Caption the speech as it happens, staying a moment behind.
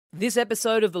This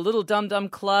episode of the Little Dum Dum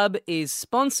Club is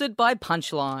sponsored by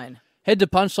Punchline. Head to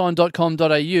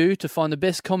punchline.com.au to find the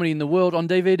best comedy in the world on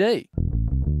DVD.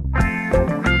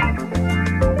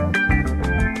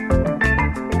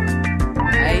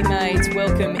 Hey mates,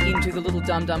 welcome into the Little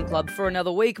Dum Dum Club for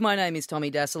another week. My name is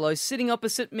Tommy Dasilo. Sitting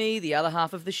opposite me, the other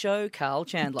half of the show, Carl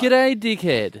Chandler. G'day,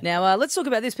 dickhead. Now, let's talk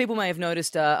about this. People may have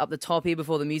noticed up the top here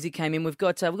before the music came in, we've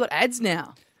got ads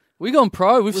now. We've gone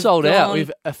pro. We've sold out. gone-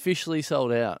 We've officially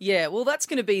sold out. Yeah, well, that's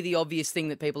going to be the obvious thing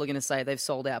that people are going to say they've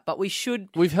sold out. But we should...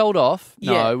 We've held off.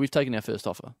 No, Yeah. we've taken our first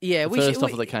offer. Yeah, the first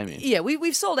offer that came in. Yeah,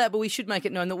 we've sold out, but we should make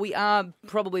it known that we are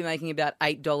probably making about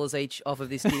 $8 each off of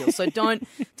this deal. So don't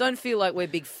feel like we're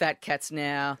big fat cats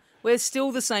now. We're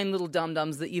still the same little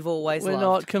dum-dums that you've always We're loved.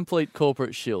 not complete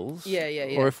corporate shills.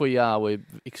 Yeah. Or if we are, we're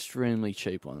extremely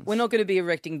cheap ones. We're not going to be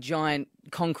erecting giant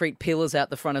concrete pillars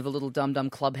out the front of the Little Dum Dum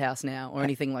clubhouse now or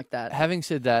anything like that. Having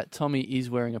said that, Tommy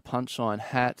is wearing a Punchline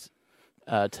hat,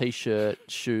 T-shirt,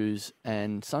 shoes,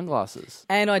 and sunglasses.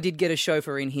 And I did get a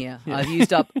chauffeur in here. Yeah. I've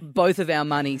used up both of our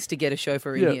monies to get a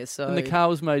chauffeur in here. So And the car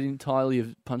was made entirely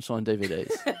of Punchline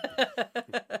DVDs.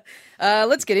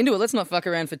 Let's get into it. Let's not fuck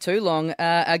around for too long.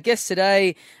 Our guest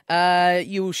today,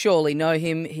 you'll surely know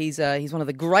him. He's one of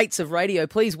the greats of radio.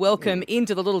 Please welcome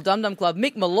into the Little Dum Dum Club,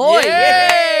 Mick Molloy.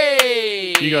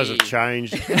 Yay! You guys have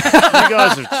changed. You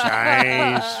guys have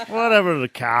changed. What happened to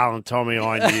Carl and Tommy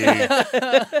I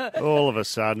knew? All of a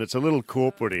sudden, it's a little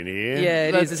corporate in here. Yeah,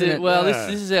 it is, isn't it? Well, Yeah.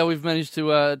 this is how we've managed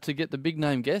to get the big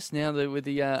name guests now with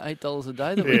the $8 a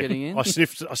day that we're getting in. I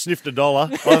sniffed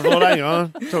 $1. I thought, hang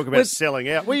on, talk about selling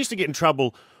out. We used to get in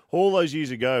trouble all those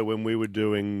years ago when we were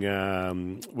doing,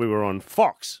 we were on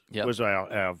Fox. Yep. Was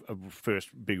our first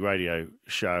big radio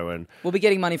show, and We'll be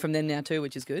getting money from them now too,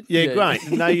 which is good. yeah, Yeah. great.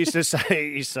 And they used to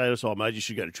say, "Oh, mate, you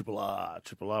should go to Triple R,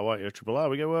 won't you? Triple R."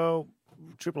 We go, well.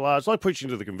 Triple R, it's like preaching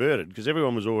to the converted because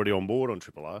everyone was already on board on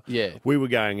Triple R. Yeah. We were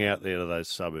going out there to those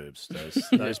suburbs,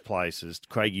 those places,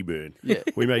 Craigieburn. Yeah.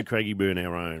 We made Craigieburn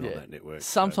our own Yeah. on that network.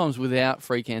 Sometimes without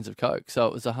free cans of Coke, so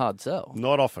it was a hard sell.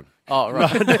 Not often. Oh,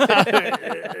 right.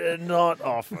 Not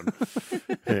often.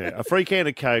 Yeah. A free can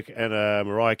of Coke and a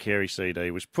Mariah Carey CD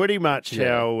was pretty much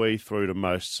how we threw to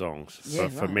most songs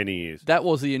for many years. That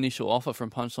was the initial offer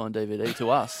from Punchline DVD to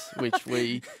us, which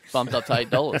we bumped up to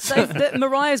 $8.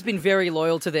 Mariah's been very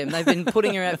loyal to them. They've been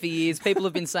putting her out for years. People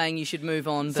have been saying you should move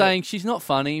on. But... Saying she's not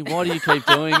funny. Why do you keep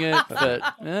doing it? But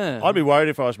yeah. I'd be worried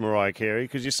if I was Mariah Carey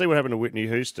because you see what happened to Whitney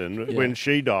Houston. When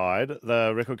she died,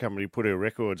 the record company put her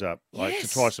records up to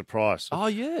twice the price. Oh,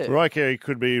 yeah. Mariah Carey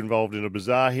could be involved in a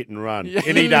bizarre hit and run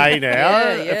any day now.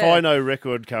 Yeah. If I know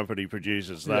record company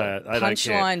producers, they don't care.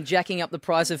 Punchline jacking up the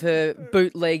price of her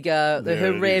bootleg, her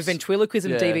it rare is.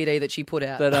 ventriloquism Yeah. DVD that she put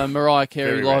out. That Mariah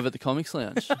Carey Very live rare. at the Comics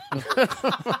Lounge.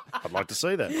 I'd like to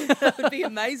see that. That would be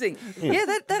amazing. Yeah,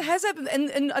 that has happened.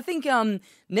 And I think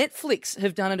Netflix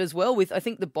have done it as well with, I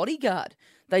think, The Bodyguard.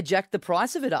 They jacked the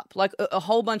price of it up. Like a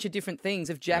whole bunch of different things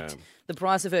have jacked the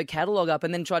price of her catalogue up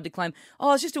and then tried to claim,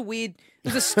 it's just it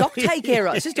was a stock take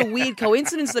error. It's just a weird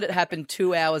coincidence that it happened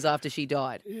 2 hours after she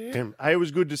died. Hey, it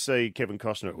was good to see Kevin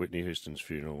Costner at Whitney Houston's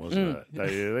funeral, wasn't it?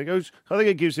 I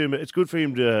think it's good for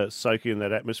him to soak in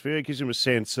that atmosphere. It gives him a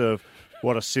sense of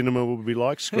what a cinema would be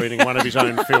like screening one of his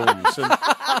own films. And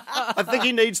I think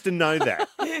he needs to know that,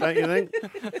 don't you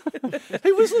think?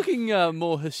 He was looking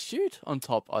more hirsute on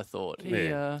top, I thought.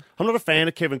 I'm not a fan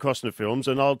of Kevin Costner films,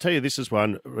 and I'll tell you this is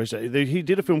one. He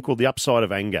did a film called The Upside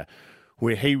of Anger,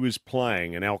 where he was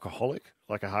playing an alcoholic,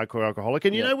 like a hardcore alcoholic.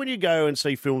 And you know when you go and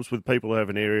see films with people who have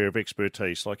an area of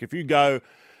expertise, like if you go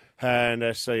and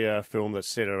see a film that's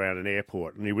set around an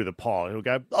airport and you're with a pilot, he'll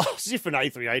go, as if an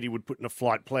A380 would put in a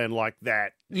flight plan like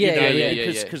that.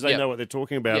 Because they know what they're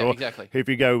talking about. Yeah, or exactly. if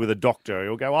you go with a doctor,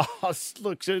 he'll go,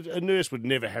 look, a nurse would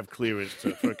never have clearance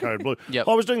for a code blue. Yep.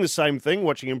 I was doing the same thing,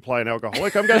 watching him play an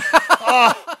alcoholic. I'm going,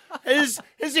 as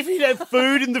if he'd have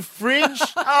food in the fridge.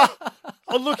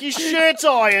 Look, his shirt's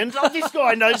ironed. This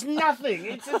guy knows nothing.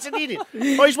 It's an idiot.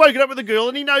 He's woken up with a girl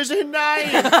and he knows her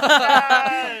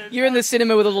name. You're in the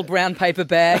cinema with a little brown paper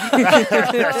bag.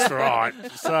 That's right.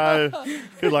 So,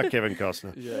 good luck, Kevin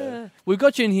Costner. Yeah. We've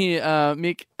got you in here,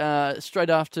 Mick, straight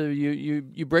after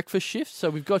your breakfast shift. So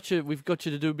we've got you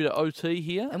to do a bit of OT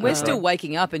here. And we're still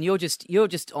waking up, and you're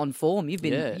just on form. You've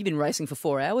been racing for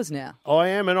 4 hours now. I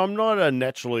am, and I'm not a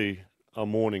naturally a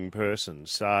morning person,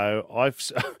 so I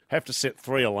have to set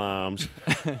 3 alarms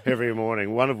every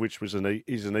morning. One of which is an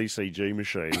ECG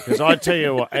machine. Because I tell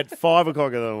you what, at 5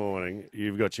 o'clock in the morning,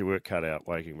 you've got your work cut out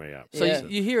waking me up. So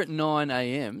you're here at 9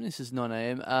 a.m. This is 9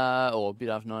 a.m. Or a bit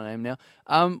after 9 a.m. now.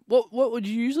 What would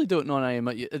you usually do at 9 a.m.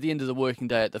 at the end of the working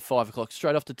day at the 5 o'clock?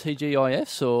 Straight off to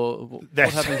TGIFs, or what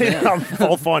happens now?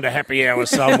 I'll find a happy hour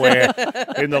somewhere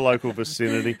in the local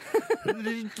vicinity.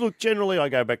 Look, generally I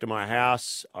go back to my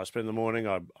house. I spend the morning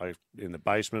I in the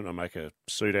basement. I make a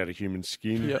suit out of human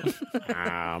skin. Yep.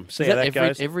 See how that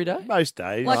goes. Every day? Most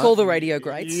days. Like all the radio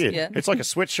greats. Yeah. It's like a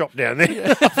sweatshop down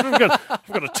there. I've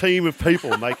got a team of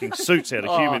people making suits out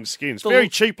of human skins very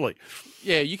cheaply.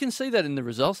 Yeah, you can see that in the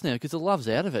results now because the love's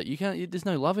out of it. You can't. There's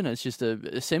no love in it. It's just an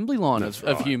assembly line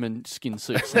of human skin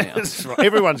suits now. That's right.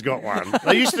 Everyone's got one.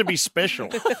 They used to be special.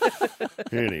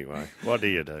 Anyway, what do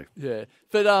you do? Yeah,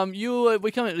 but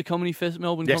we're coming to the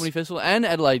Melbourne Comedy Festival and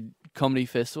Adelaide Comedy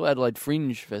Festival, Adelaide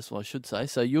Fringe Festival, I should say.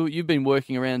 So you've been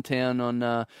working around town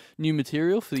on new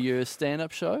material for your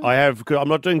stand-up show. I have. I'm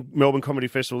not doing Melbourne Comedy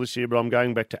Festival this year, but I'm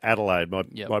going back to Adelaide.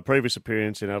 My previous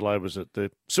appearance in Adelaide was at the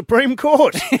Supreme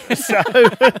Court. So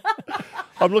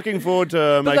I'm looking forward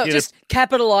to making just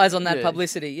capitalise on that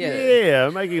publicity. Yeah,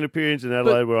 making an appearance in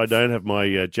Adelaide where I don't have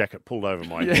my jacket pulled over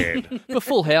my head. But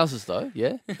full houses, though,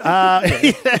 yeah?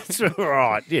 That's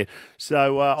right, yeah.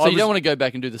 So you don't want to go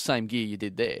back and do the same gear you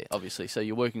did there, obviously, so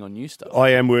you're working on new stuff. I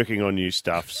am working on new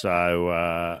stuff,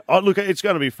 so look, it's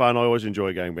going to be fun. I always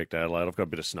enjoy going back to Adelaide. I've got a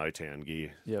bit of Snowtown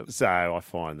gear, so I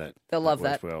find that they'll love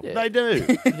that. Well. Yeah. They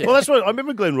do. Well, that's what I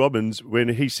remember. Glenn Robbins, when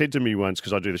he said to me once,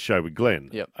 because I do the show with Glenn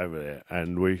over there,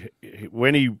 and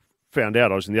when he found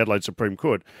out I was in the Adelaide Supreme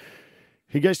Court,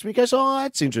 he goes to me, "Oh,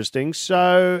 that's interesting.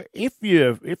 So if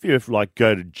you like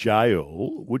go to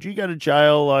jail, would you go to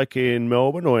jail like in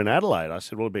Melbourne or in Adelaide?" I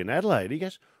said, "Well, it'd be in Adelaide." He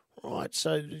goes, "Right,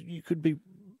 so you could be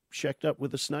shacked up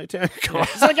with the Snowtown guys."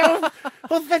 I was like,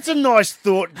 well, that's a nice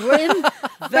thought, Glenn.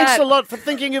 Thanks a lot for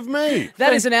thinking of me.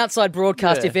 That is an outside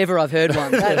broadcast if ever I've heard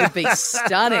one. That would be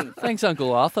stunning. Thanks,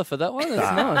 Uncle Arthur, for that one.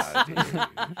 That's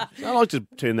nice. I like to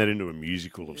turn that into a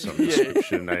musical of some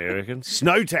description, I reckon.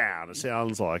 Snowtown. It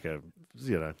sounds like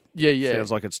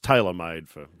sounds like it's tailor-made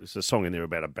for, there's a song in there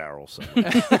about a barrel. So.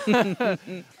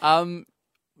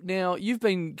 Now, you've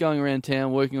been going around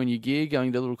town working on your gear,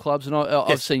 going to little clubs, and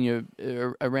I've seen you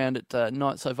around at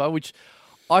night so far, which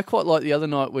I quite like the other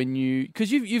night when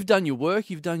because you've done your work,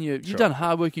 you've done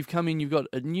hard work, you've come in, you've got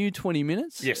a new 20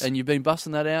 minutes, and you've been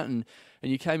busting that out, and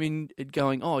you came in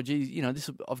going, oh, geez,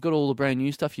 I've got all the brand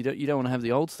new stuff, you don't want to have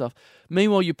the old stuff.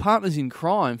 Meanwhile, your partners in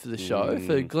crime for the show,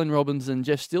 for Glenn Robbins and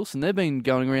Jeff Stilson, they've been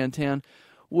going around town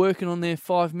working on their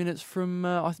 5 minutes from,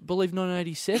 I believe,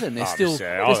 1987.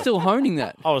 They're still honing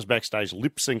that. I was backstage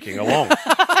lip syncing along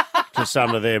to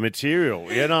some of their material.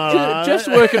 Jeff's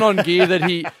working on gear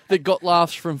that got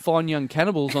laughs from Fine Young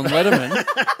Cannibals on Letterman.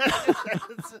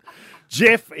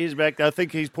 Jeff is back. I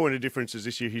think his point of difference is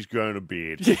this year he's grown a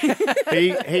beard.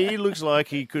 He looks like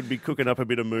he could be cooking up a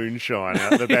bit of moonshine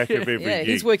out the back of every gig.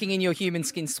 He's working in your human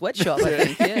skin sweatshop, I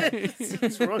think. Yeah.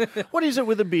 That's right. What is it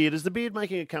with the beard? Is the beard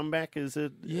making a comeback? Is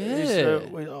it? Yeah.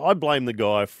 I blame the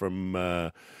guy from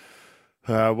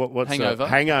what's Hangover.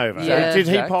 Hangover. Yeah. Did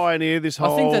he pioneer this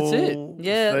whole? I think that's it.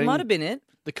 Yeah, thing? it might have been it.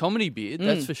 The comedy beard,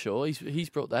 that's for sure. He's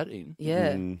brought that in.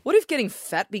 Yeah. What if getting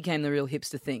fat became the real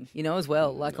hipster thing, as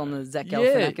well, like on the Zach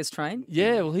Galifianakis train?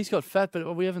 Yeah, well, he's got fat,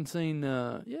 but we haven't seen,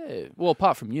 well,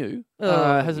 apart from you,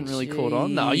 hasn't really caught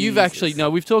on. No, you've actually,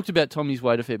 we've talked about Tommy's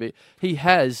weight a fair bit. He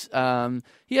has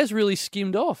really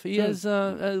skimmed off. He has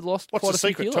lost quite a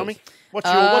few kilos. Tommy?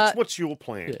 What's your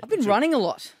plan? Yeah. I've been running a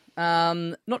lot.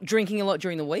 Not drinking a lot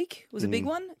during the week was a big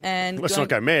one. And let's not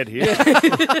go mad here.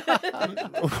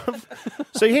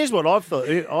 See, here's what I've thought.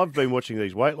 I've been watching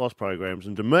these weight loss programs,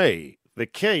 and to me, the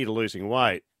key to losing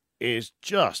weight is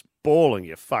just bawling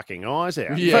your fucking eyes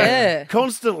out. Yeah.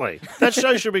 Constantly. That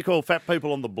show should be called Fat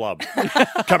People on the Blub.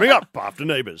 Coming up after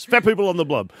Neighbours. Fat People on the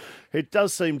Blub. It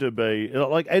does seem to be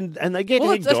like, and they get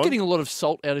that's getting a lot of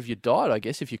salt out of your diet, I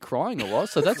guess, if you're crying a lot.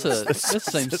 So that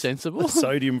seems sensible. A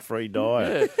sodium-free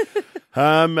diet.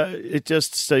 It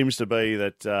just seems to be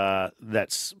that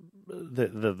that's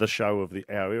the show of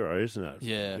our era, isn't it?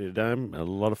 Yeah. A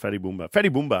lot of fatty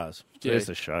boombas. There's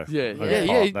the show.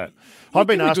 Yeah. I've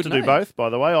been asked to do both, by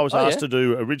the way. I was asked to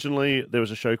do, originally, there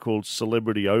was a show called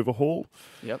Celebrity Overhaul.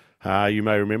 Yep. You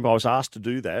may remember I was asked to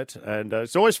do that, and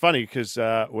it's always funny because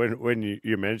when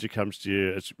your manager comes to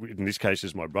you, in this case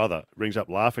is my brother, rings up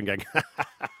laughing, going,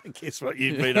 "Guess what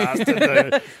you've been asked to do?"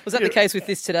 Was that the case with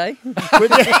this today?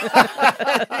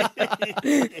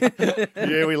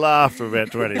 Yeah, we laughed for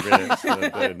about 20 minutes.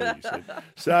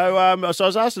 So I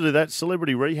was asked to do that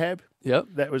celebrity rehab. Yep.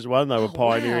 That was one they were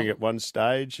pioneering at one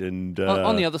stage, and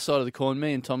On the other side of the coin,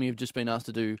 me and Tommy have just been asked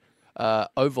to do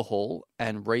overhaul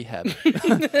and rehab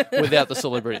without the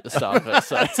celebrity at the start of it.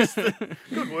 So.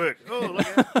 good work. Oh, look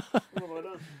at what have I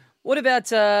done?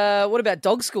 What about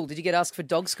dog school? Did you get asked for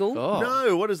dog school? Oh.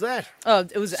 No, what is that? Oh,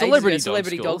 it was Celebrity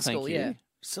celebrity dog dog school, school. thank you. Yeah.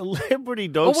 Celebrity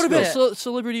dog Oh, what school. about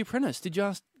Celebrity Apprentice? Did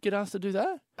you get asked to do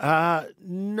that?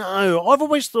 No. I've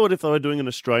always thought if they were doing an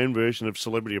Australian version of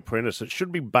Celebrity Apprentice, it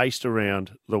should be based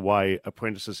around the way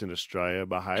apprentices in Australia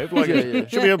behave. Like, it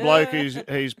should be a bloke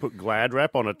who's put Glad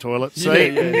wrap on a toilet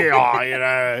seat.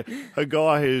 Yeah, a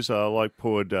guy who's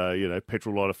poured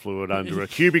petrol lighter fluid under a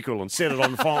cubicle and set it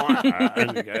on fire,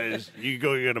 and goes, "You're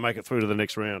going to make it through to the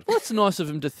next round." Well, it's nice of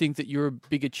him to think that you're a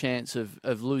bigger chance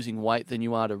of losing weight than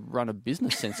you are to run a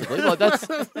business sensibly. Like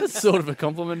that's sort of a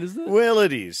compliment, isn't it? Well,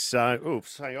 it is. So,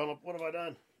 oops, hang on. What have I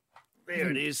done?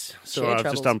 There it is. Sorry, I've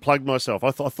just unplugged myself.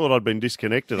 I thought I'd been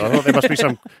disconnected. I thought there must be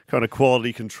some kind of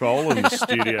quality control in the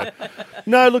studio.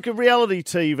 No, look, at reality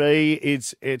TV,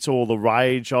 it's all the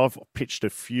rage. I've pitched a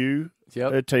few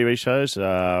TV shows,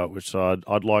 which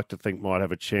I'd like to think might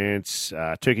have a chance.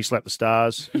 Turkey Slap the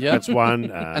Stars, that's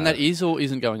one. And that is or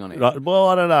isn't going on here? Right, well,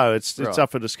 I don't know. It's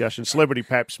up for discussion. Celebrity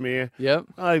Pap Smear. Yep.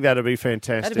 I think that'd be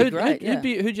fantastic. That'd be great,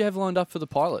 Who'd you have lined up for the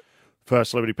pilot? For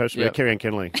Celebrity Pap Smear, Kerry-Ann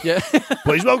Kenley. Yeah.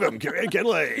 Please welcome Kerry-Ann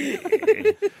Kenley.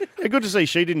 Hey, good to see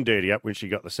she didn't dirty up when she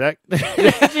got the sack.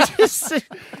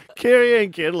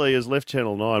 Kerry-Ann Kenley has left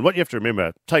Channel 9. What you have to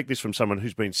remember, take this from someone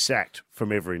who's been sacked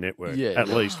from every network at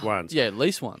least once. Yeah, at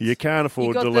least once. You can't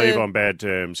afford to leave on bad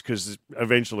terms because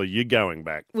eventually you're going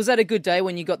back. Was that a good day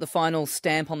when you got the final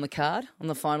stamp on the card on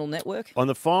the final network? On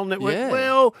the final network? Yeah.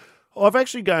 Well, I've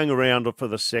actually going around for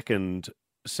the second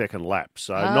lap.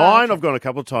 So 9 okay. I've gone a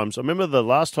couple of times. I remember the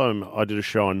last time I did a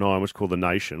show on 9 was called The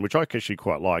Nation, which I actually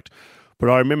quite liked. But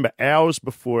I remember hours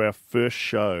before our first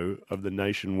show of The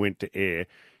Nation went to air,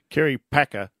 Kerry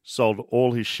Packer sold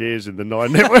all his shares in the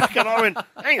 9 network, and I went,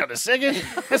 hang on a second,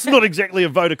 that's not exactly a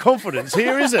vote of confidence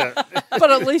here, is it?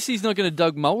 But at least he's not going to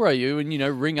Doug Mulray you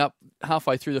and, ring up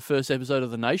halfway through the first episode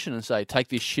of The Nation and say, take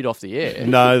this shit off the air.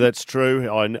 No, that's true.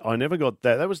 I never got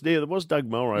that. That was Doug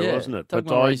Mulray, wasn't it? Doug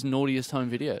Mulray's naughtiest home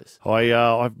videos.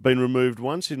 I've been removed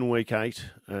once in week 8,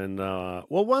 and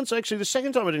once actually. The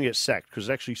second time I didn't get sacked because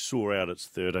it actually saw out its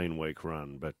 13-week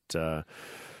run, but.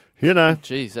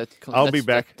 Jeez, I'll be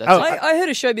back. I heard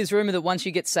a showbiz rumour that once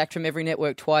you get sacked from every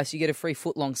network twice, you get a free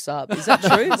footlong sub. Is that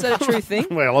true? Is that a true thing?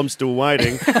 Well, I'm still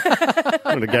waiting. I'm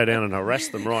going to go down and harass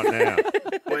them right now.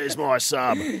 Where's my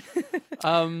sub?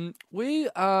 I'll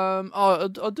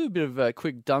do a bit of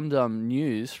quick dum-dum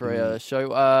news for our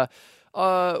show.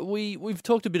 We've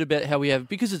talked a bit about how we have,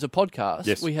 because it's a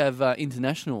podcast, we have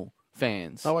international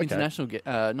fans. Oh, okay. International,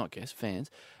 not guests, fans.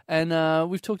 And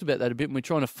we've talked about that a bit, and we're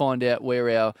trying to find out where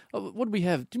our... what did we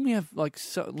have? Didn't we have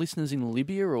listeners in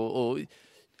Libya or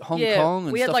Hong Kong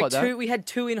and stuff like that? We had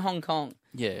 2 in Hong Kong.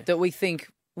 Yeah. That we think...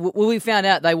 Well, we found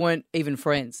out they weren't even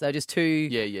friends. They were just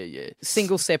 2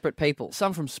 single separate people.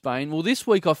 Some from Spain. Well, this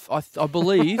week I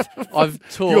believe I've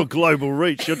talked... Your global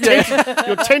reach. Your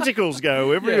tentacles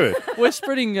go everywhere. Yeah. We're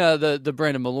spreading the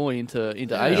brand of Molloy into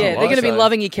Asia. Yeah, they're going to be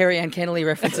loving your Kerry-Ann Kenley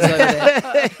references over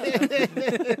there.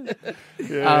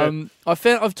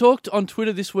 I've talked on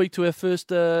Twitter this week to our first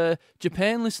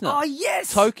Japan listener. Oh,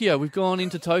 yes! Tokyo. We've gone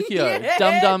into Tokyo. Yes!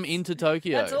 Dum into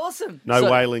Tokyo. That's awesome. No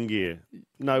whaling gear.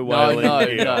 No whaling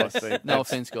gear. No. I think. No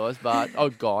offence, guys, but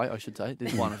Guy, I should say,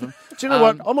 there's one of them. Do you know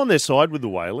what? I'm on their side with the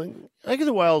whaling. I think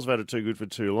the whales have had it too good for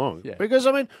too long. Yeah. Because,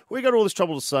 we got all this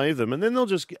trouble to save them, and then they'll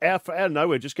just, out of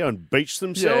nowhere, just go and beach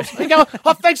themselves. And go,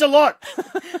 thanks a lot.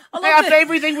 After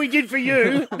everything we did for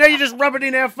you, now you just rub it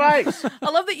in our face.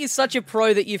 I love that you're such a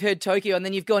pro that you've heard Tokyo and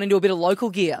then you've gone into a bit of local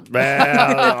gear.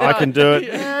 Well, I can do it.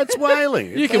 Yeah, it's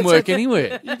whaling. You can work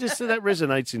anywhere. You just that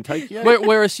resonates in Tokyo.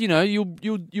 Whereas,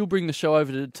 you'll bring the show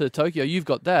over to Tokyo. You've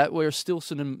got that, whereas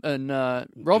Stilson and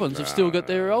Robbins have still got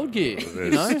their old gear.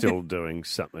 They're still doing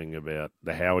something about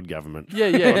the Howard government. Yeah.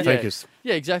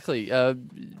 Yeah, exactly.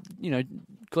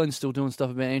 Glenn's still doing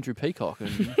stuff about Andrew Peacock.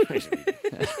 And...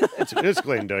 It's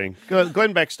Glenn doing.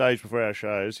 Glenn backstage before our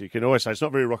shows, you can always say it's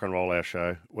not very rock and roll, our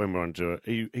show, when we're on tour.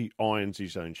 He irons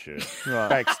his own shirt. Right.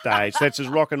 Backstage. That's his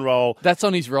rock and roll. That's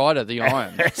on his rider, the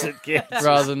iron. As it gets.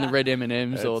 Rather than the red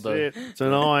M&Ms or the... It's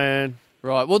an iron.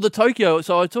 Right. Well, the Tokyo.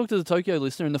 So I talked to the Tokyo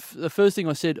listener, and the first thing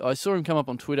I said, I saw him come up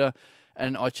on Twitter,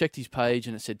 and I checked his page,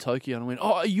 and it said Tokyo, and I went,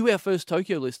 "Oh, are you our first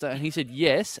Tokyo listener?" And he said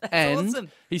yes. And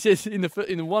awesome. he says in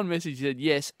the one message, he said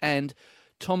yes, and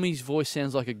Tommy's voice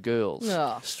sounds like a girl's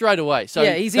straight away. So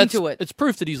yeah, he's into it. It's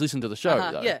proof that he's listened to the show.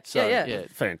 Though. Yeah, so, yeah.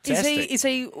 Fantastic. Is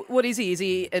he? What is he? Is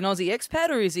he an Aussie expat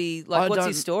or is he like? What's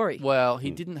his story? Well, he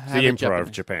didn't have the Emperor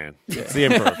of Japan. It's the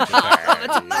Emperor of Japan.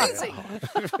 That's amazing.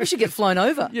 We should get flown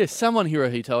over. Yeah, someone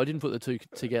Hirohito. I didn't put the two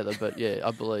together, but yeah, I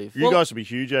believe. You guys would be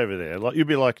huge over there. Like you'd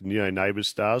be like Neighbours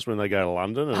stars when they go to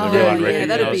London, and Oh, everyone yeah,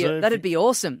 recognises it. that'd be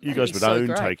awesome. You guys would own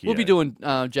Tokyo. We'll be doing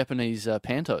Japanese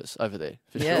pantos over there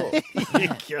for sure.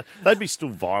 Yeah. They'd be still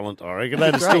violent, I reckon.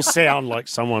 They'd still sound like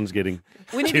someone's getting.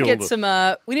 We need to get some.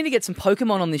 We need to get some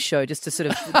Pokemon on this show just to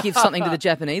sort of give something to the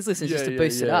Japanese listeners, just to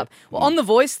boost it up. Well, on the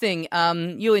voice thing,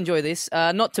 you'll enjoy this.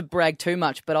 Not to brag too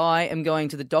much, but I am going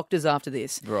to the doctors after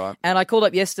this. Right. And I called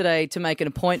up yesterday to make an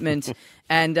appointment,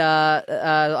 and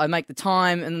I make the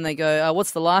time, and then they go,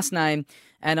 "What's the last name?"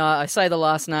 And I say the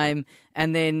last name,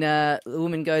 and then the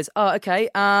woman goes, "Oh, okay,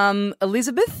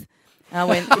 Elizabeth." And I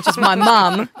went, which is my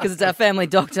mum, because it's our family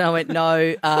doctor. And I went,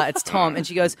 no, it's Tom. And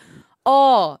she goes,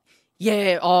 oh,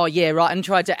 yeah, right. And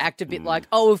tried to act a bit like,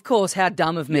 oh, of course, how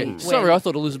dumb of me. Sorry, I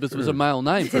thought Elizabeth was a male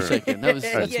name for a second. That's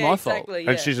my fault. Exactly, yeah.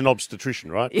 And she's an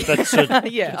obstetrician, right? That's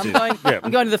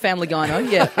I'm going to the family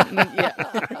gyno. Yeah.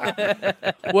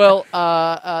 Well,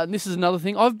 this is another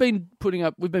thing. We've been putting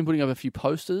up a few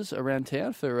posters around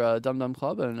town for Dum Dum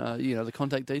Club and the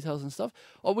contact details and stuff.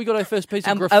 Oh, we got our first piece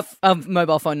of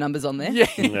mobile phone numbers on there.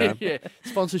 Yeah.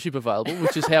 Sponsorship available,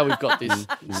 which is how we've got this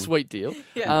sweet deal.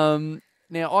 Yeah.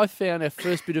 Now, I found our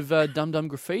first bit of Dum Dum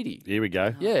graffiti. Here we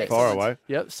go. Yeah. Fire away.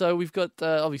 Yep. So we've got,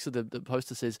 obviously, the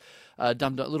poster says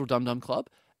Little Dum Dum Club.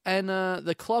 And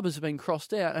the club has been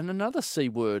crossed out, and another C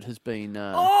word has been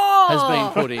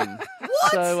put in.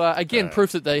 So again,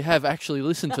 proof that they have actually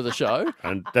listened to the show.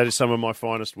 And that is some of my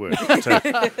finest work. So, do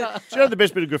you know the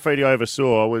best bit of graffiti I ever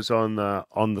saw was on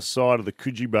the side of the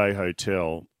Coogee Bay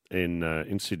Hotel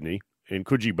in Sydney, in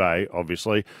Coogee Bay,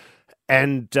 obviously,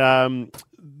 and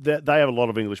they have a lot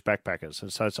of English backpackers,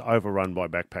 and so it's overrun by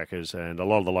backpackers, and a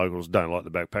lot of the locals don't like the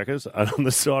backpackers. And on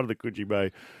the side of the Coogee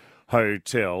Bay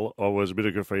Hotel, I was a bit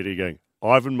of graffiti going,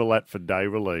 Ivan Milat for day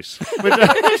release.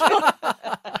 That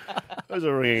was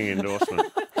a ringing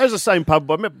endorsement. That was the same pub.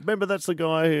 Remember, that's the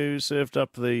guy who served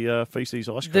up the feces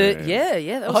ice cream.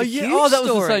 That was a huge that was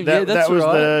story. the same. That was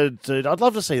right. the dude. I'd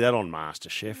love to see that on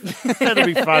MasterChef. That'd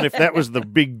be fun if that was the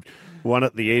big one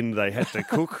at the end they had to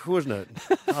cook, wasn't it?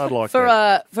 I'd like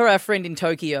that. For our friend in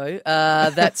Tokyo,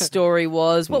 that story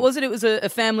was, what was it? It was a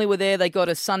family were there. They got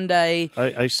a sundae.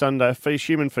 A sundae,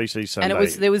 human feces sundae. And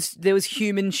there was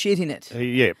human shit in it.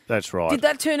 Yeah, that's right. Did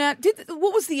that turn out?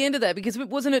 What was the end of that? Because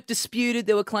wasn't it disputed?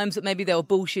 There were claims that maybe they were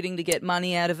bullshitting to get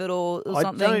money out of it or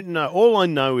something. I don't know. All I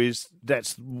know is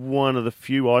that's one of the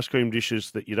few ice cream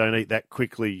dishes that you don't eat that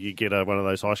quickly. You get one of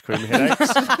those ice cream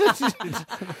headaches.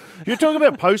 You're talking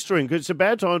about postering. It's a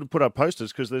bad time to put up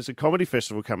posters because there's a comedy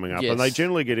festival coming up, and they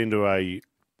generally get into a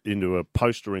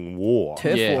postering war.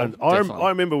 And I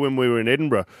remember when we were in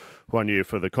Edinburgh one year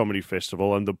for the comedy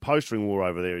festival, and the postering war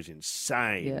over there is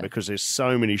insane because there's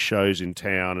so many shows in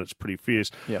town. It's pretty fierce.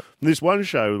 Yep. And this one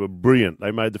show were brilliant.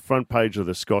 They made the front page of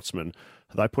the Scotsman.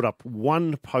 They put up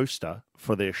one poster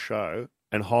for their show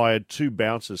and hired 2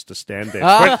 bouncers to stand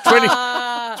there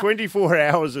 24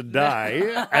 hours a day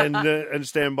and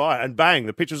stand by. And bang,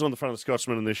 the pictures on the front of the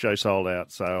Scotsman and this show sold out.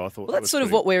 So I thought that's sort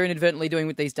of what we're inadvertently doing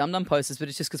with these Dum Dum posters, but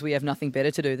it's just because we have nothing better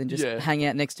to do than just hang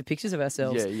out next to pictures of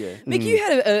ourselves. Yeah. Mick, you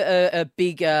had a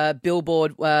big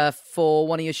billboard for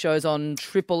one of your shows on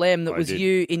Triple M that was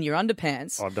you in your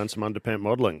underpants. I've done some underpant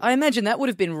modelling. I imagine that would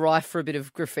have been rife for a bit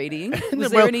of graffitiing.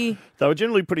 Was there any? They were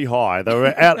generally pretty high. They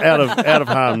were out of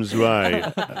harm's way.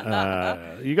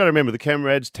 You got to remember the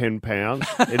camera ad's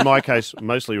 £10. In my case,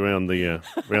 mostly around the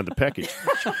package.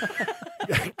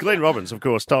 Glenn Robbins, of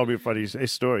course, told me a funny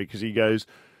story because he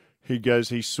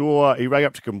rang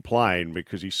up to complain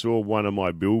because he saw one of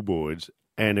my billboards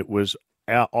and it was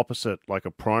out opposite like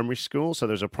a primary school. So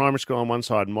there's a primary school on one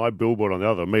side and my billboard on the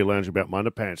other, me lounging about my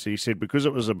underpants. He said because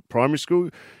it was a primary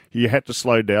school, you had to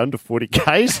slow down to 40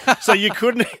 Ks. So you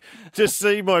couldn't just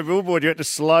see my billboard. You had to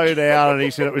slow down. And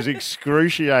he said it was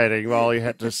excruciating while you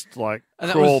had to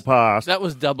crawl past. That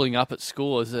was doubling up at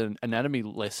school as an anatomy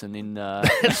lesson in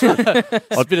it's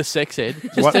a bit of sex ed.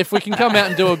 Just if we can come out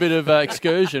and do a bit of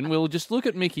excursion, we'll just look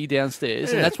at Mickey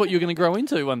downstairs and that's what you're going to grow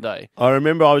into one day. I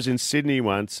remember I was in Sydney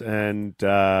once and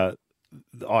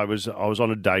I was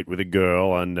on a date with a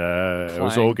girl, and it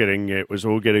was all getting.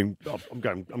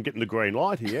 I'm getting the green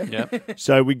light here. Yep.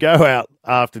 So we go out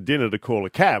after dinner to call a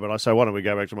cab, and I say, "Why don't we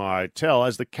go back to my hotel?"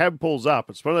 As the cab pulls up,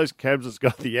 it's one of those cabs that's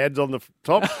got the ads on the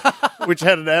top, which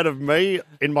had an ad of me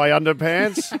in my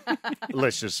underpants.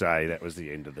 Let's just say that was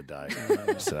the end of the day.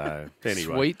 So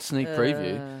anyway, Sweet sneak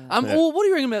preview. Or what do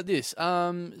you reckon about this?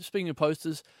 Speaking of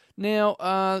posters, now,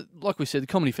 like we said, the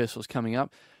comedy festival's coming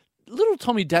up. Little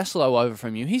Tommy Daslow over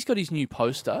from you. He's got his new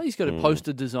poster. He's got a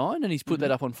poster design, and he's put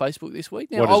that up on Facebook this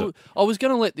week. Now, I was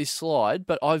going to let this slide,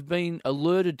 but I've been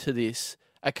alerted to this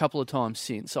a couple of times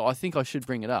since, so I think I should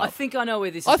bring it up. I think I know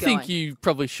where this is going. I think you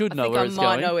probably should know where it's going.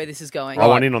 I might know where this is going. I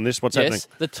want in on this. What's happening?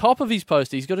 The top of his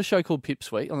poster, he's got a show called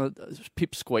Pipsqueak.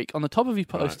 On the top of his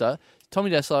poster,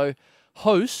 Tommy Daslow,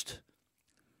 host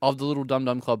of the Little Dum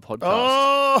Dum Club podcast.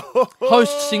 Oh!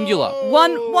 Host singular.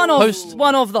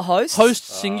 One of the hosts. Host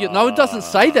singular. No, it doesn't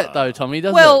say that though, Tommy,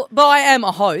 does it? Well, but I am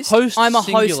a host. I'm a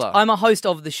singular. host. I'm a host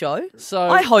of the show. So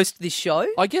I host this show.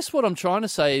 I guess what I'm trying to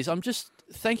say is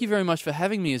thank you very much for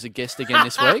having me as a guest again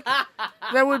this week.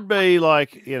 That would be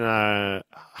like,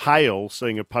 Hale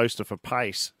seeing a poster for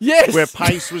Pace. Yes. Where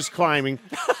Pace was claiming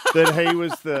that he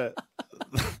was the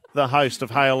host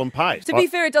of Hale and Pace. To be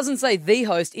fair, it doesn't say the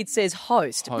host; it says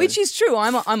host, which is true.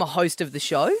 I'm a host of the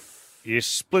show. You're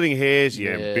splitting hairs, you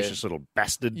ambitious little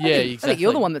bastard. Yeah, exactly. I think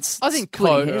you're the one that's. I think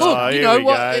splitting hairs. Look, here we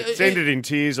go. It's ended in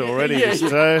tears already.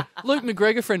 Luke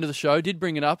McGregor, friend of the show, did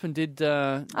bring it up and did.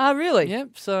 Really?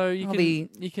 Yep. So you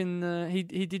can.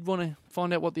 He did want to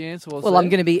find out what the answer was. Well, there. I'm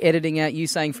going to be editing out you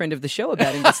saying friend of the show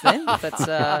about him just then. That's.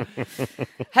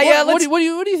 Hey, what do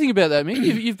you think about that, Mick?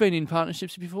 You've been in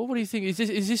partnerships before. What do you think?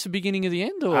 Is this the beginning of the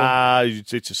end, or?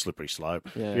 It's a slippery slope.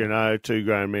 Yeah. Two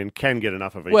grown men can get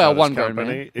enough of each well, other's one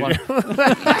company. grown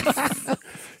man.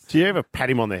 Do you ever pat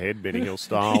him on the head, Benny Hill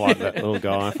style, like that little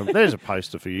guy from? There's a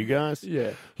poster for you guys.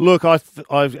 Yeah. Look, I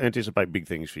anticipate big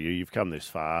things for you. You've come this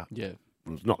far. Yeah.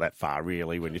 It's not that far,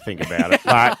 really, when you think about it.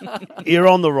 But you're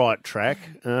on the right track.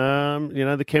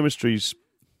 The chemistry's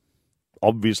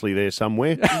obviously there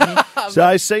somewhere.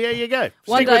 So see how you go.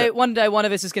 One day, one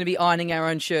of us is going to be ironing our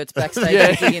own shirts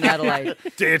backstage in Adelaide.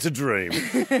 Dare to dream.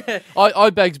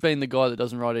 Ibag's been the guy that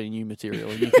doesn't write any new material.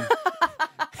 And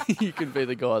you can be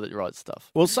the guy that writes stuff.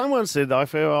 Well, someone said, I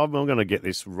feel I'm going to get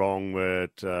this wrong,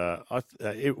 but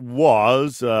it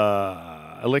was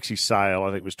Alexi Sale,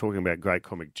 I think, was talking about great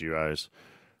comic duos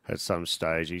at some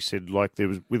stage. He said, like, there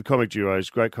was with comic duos,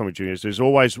 great comic duos, there's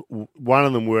always one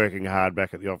of them working hard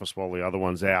back at the office while the other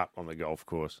one's out on the golf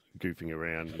course, goofing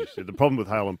around. He said, the problem with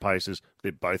Hale and Pace is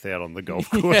they're both out on the golf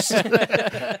course,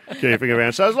 goofing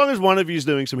around. So as long as one of you is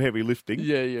doing some heavy lifting,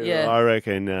 yeah. I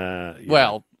reckon.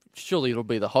 Well, surely it'll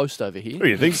be the host over here. Oh,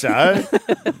 you think so?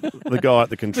 The guy at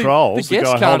the controls, the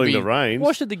guy holding the reins.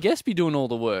 Why should the guest be doing all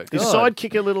the work? Is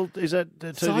sidekick a little? Is that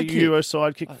to you a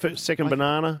sidekick? Second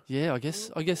banana? Yeah, I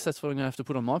guess that's what I'm going to have to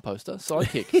put on my poster.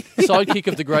 Sidekick, sidekick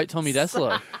of the great Tommy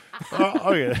Daslow.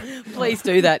 Oh yeah. Please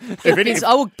do that.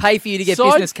 I will pay for you to get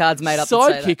business cards made up.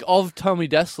 Sidekick of Tommy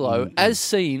Daslow, as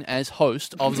seen as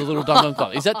host of the Little Dum Dum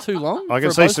Club. Is that too long? I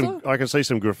can see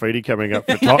some graffiti coming up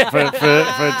for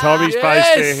Tommy's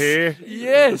poster here.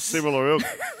 Yes, similar ilk.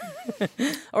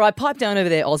 All right, pipe down over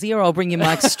there, Aussie, or I'll bring your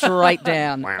mic straight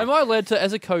down. Wow. Am I allowed to,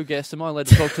 as a co-guest, to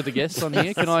talk to the guests on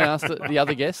here? Can I ask the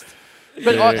other guest?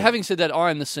 But having said that,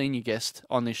 I am the senior guest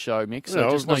on this show, Mick.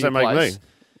 So just know your place. Me?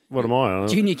 What am I?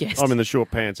 Junior guest. I'm in the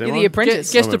short pants. You're the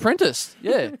apprentice. Guest apprentice.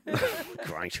 Yeah.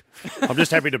 Great. I'm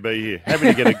just happy to be here.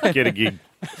 Happy to get a gig.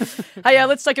 Hey,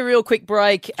 let's take a real quick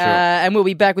break, and we'll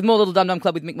be back with more Little Dum Dum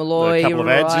Club with Mick Molloy. A couple of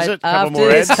ads, is it? Couple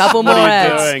more ads. Couple more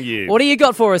ads. What are you doing, you? What do you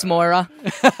got for us, Moira?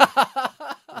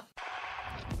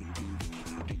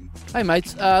 Hey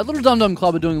mates, Little Dum Dum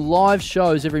Club are doing live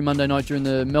shows every Monday night during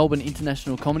the Melbourne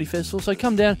International Comedy Festival. So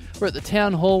come down. We're at the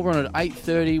Town Hall. We're on at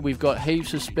 8:30. We've got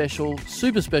heaps of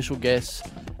super special guests.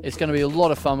 It's going to be a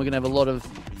lot of fun. We're going to have a lot of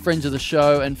friends of the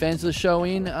show and fans of the show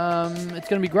in. It's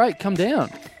going to be great. Come down.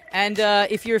 And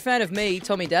if you're a fan of me,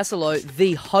 Tommy Daslow,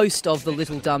 the host of the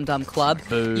Little Dum Dum Club,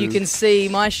 you can see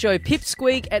my show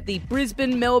Pipsqueak at the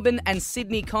Brisbane, Melbourne and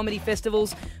Sydney Comedy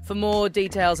Festivals. For more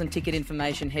details and ticket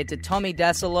information, head to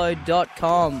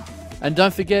tommydaslow.com. And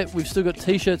don't forget, we've still got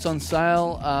T-shirts on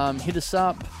sale. Hit us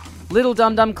up.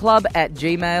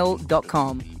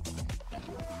 littledumdumclub@gmail.com.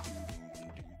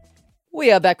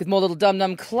 We are back with more Little Dum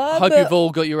Dum Club. Hope you've all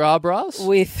got your R-bras.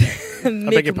 With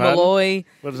Mick Molloy.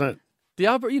 What is that? The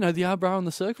R-bra on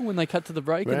the circle when they cut to the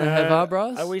break and they have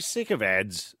R-bras. Are we sick of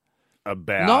ads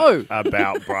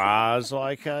about bras?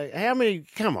 Like, how many?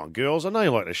 Come on, girls. I know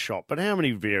you like to shop, but how many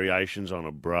variations on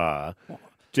a bra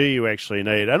do you actually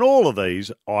need? And all of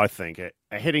these, I think, are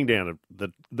heading down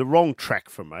the wrong track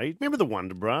for me. Remember the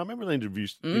Wonder Bra? Remember the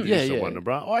introduced the Wonder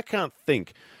Bra? I can't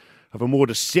think of a more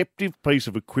deceptive piece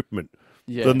of equipment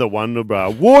than the Wonder Bra,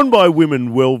 worn by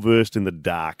women well versed in the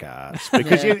dark arts.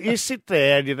 Because you sit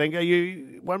there and you think,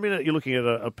 1 minute you're looking at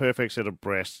a perfect set of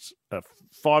breasts,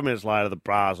 5 minutes later the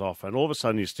bra's off, and all of a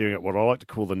sudden you're staring at what I like to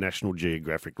call the National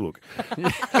Geographic look.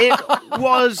 It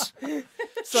was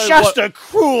a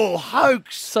cruel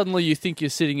hoax. Suddenly you think you're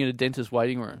sitting in a dentist's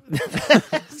waiting room. I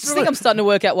think I'm starting to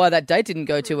work out why that date didn't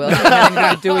go too well. It had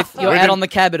nothing to do with your ad on the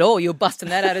cab at all. You're busting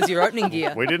that out as your opening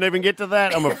gear. We didn't even get to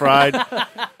that, I'm afraid.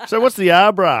 So what's the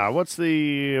R-Bra? What's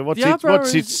its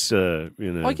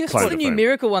I guess it's the new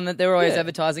miracle one that they're always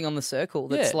advertising on the Circle.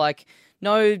 That's like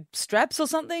no straps or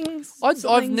something.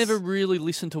 I've never really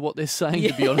listened to what they're saying,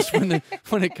 to be honest, when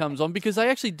it comes on, because they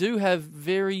actually do have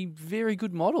very, very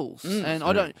good models. And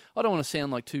I don't want to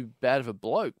sound like too bad of a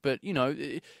bloke, but you're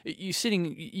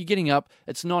getting up.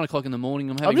 It's 9 o'clock in the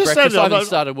morning. I'm having breakfast. I haven't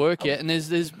started work yet, and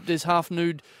there's half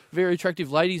nude, very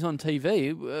attractive ladies on TV.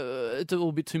 It's a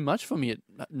little bit too much for me at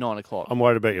 9 o'clock. I'm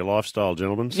worried about your lifestyle,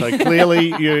 gentlemen. So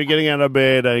clearly you're getting out of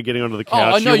bed, getting onto the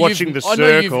couch, you're watching the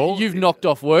Circle. You've knocked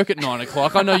off work at 9 o'clock.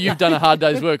 I know you've done a hard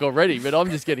day's work already, but I'm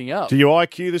just getting up. Do you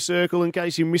IQ the Circle in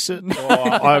case you miss it?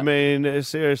 I mean,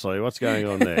 seriously, what's going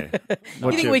on there?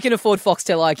 You think we can afford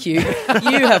Foxtel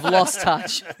IQ? You have lost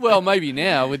touch. Well, maybe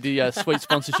now with the sweet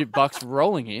sponsorship bucks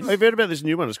rolling in. I've heard about this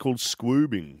new one. It's called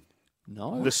Squoobing.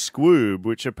 No. The Squoob,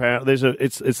 which apparently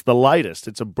it's the latest.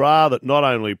 It's a bra that not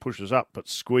only pushes up but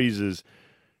squeezes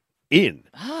in.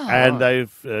 And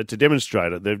they've to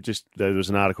demonstrate it, there was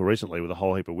an article recently with a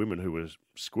whole heap of women who were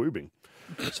squoobing.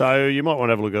 So you might want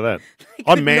to have a look at that.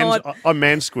 I'm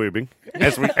mansquoobing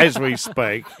as we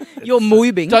speak. You're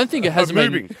moobing. Don't think it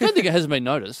hasn't been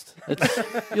noticed.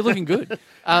 You're looking good.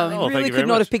 Really could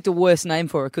not have picked a worse name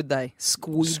for it, could they?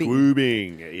 Squoobing.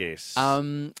 Squoobing, yes.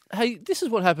 Hey, this is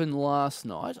what happened last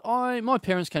night. My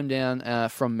parents came down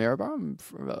from Maryborough.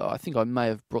 I think I may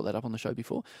have brought that up on the show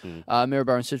before.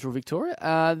 Maryborough in Central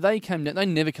Victoria. They came down. They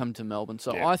never come to Melbourne,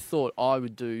 so I thought I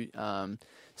would do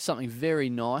something very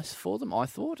nice for them, I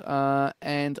thought.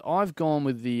 And I've gone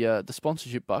with the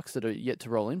sponsorship bucks that are yet to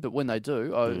roll in, but when they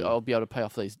do, I'll be able to pay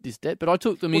off this debt. But I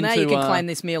took them into... Now you can claim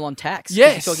this meal on tax.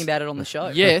 Yes. You're talking about it on the show.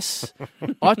 Yes.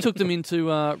 I took them into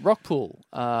Rockpool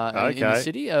in the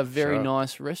city, a very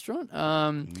nice restaurant,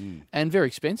 and very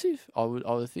expensive, I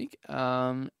would think.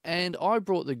 And I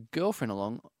brought the girlfriend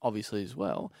along, obviously, as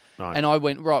well. Nice. And I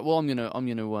went, right, well, I'm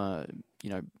gonna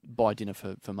buy dinner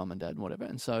for mum and dad and whatever.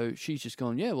 And so she's just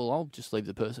gone, yeah, well, I'll just leave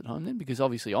the purse at home then, because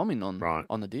obviously I'm in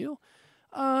on the deal.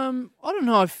 I don't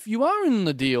know if you are in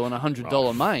the deal on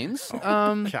 $100 mains.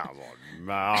 Come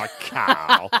on,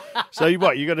 Carl. So you're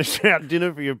going to shout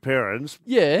dinner for your parents?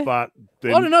 Yeah. But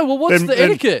then, I don't know. Well, what's the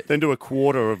etiquette? Then do a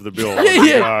quarter of the bill.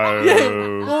 Yeah.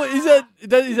 Well, is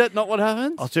that not what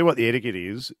happens? I'll tell you what the etiquette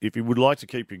is. If you would like to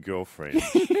keep your girlfriend,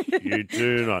 you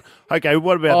do not. Okay,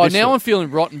 what about this? Oh, now I'm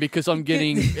feeling rotten because I'm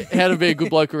getting how to be a good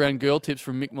bloke around girl tips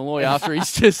from Mick Molloy after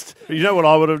he's just... You know what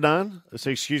I would have done? So,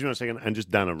 excuse me a second, and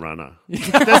just done a runner.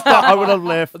 I would have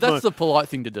left. That's the polite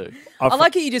thing to do. I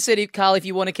like how you just said, Carl, if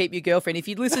you want to keep your girlfriend. If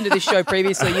you'd listened to this show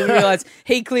previously, you realise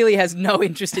he clearly has no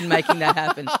interest in making that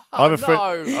happen. I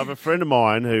have a friend of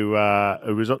mine who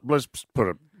was, let's put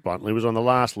it bluntly, was on the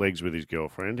last legs with his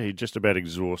girlfriend. He just about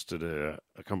exhausted her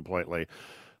completely.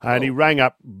 And he rang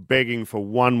up begging for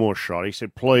one more shot. He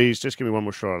said, please, just give me one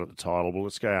more shot at the title. Well,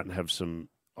 let's go out and have some...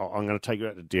 I'm going to take you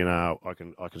out to dinner. I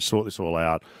can sort this all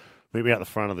out. Meet me out the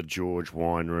front of the George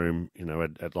wine room,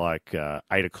 at like 8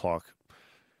 o'clock.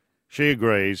 She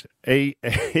agrees. He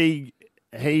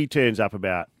turns up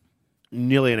about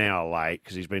nearly an hour late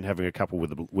because he's been having a couple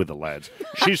with the lads.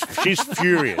 She's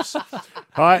furious,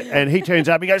 right? And he turns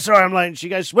up. He goes, "Sorry, I'm late." And she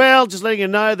goes, "Well, just letting you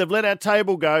know, they've let our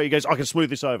table go." He goes, "I can smooth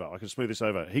this over.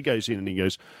 He goes in and he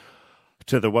goes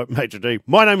to the maitre d',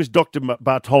 "My name is Dr.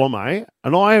 Bartolome,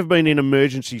 and I have been in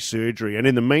emergency surgery. And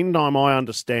in the meantime, I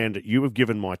understand that you have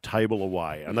given my table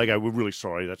away." And they go, "We're really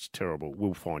sorry. That's terrible.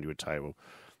 We'll find you a table."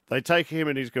 They take him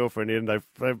and his girlfriend in. They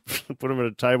put him at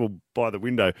a table by the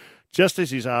window. Just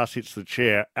as his ass hits the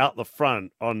chair out the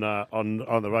front on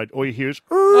the road, all you hear is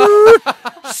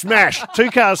smash. 2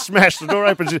 cars smash. The door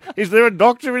opens. Is there a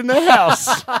doctor in the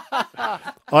house?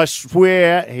 I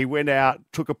swear he went out,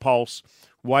 took a pulse,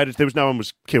 waited. There was no one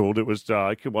was killed. It wasn't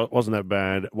that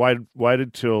bad.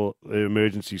 Waited till the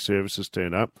emergency services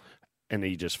turned up. And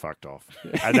he just fucked off.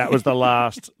 And that was the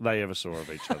last they ever saw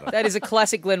of each other. That is a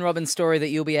classic Glenn Robbins story that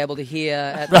you'll be able to hear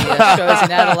at the shows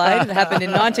in Adelaide. It happened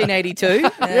in 1982.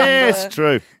 Yes,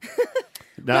 true.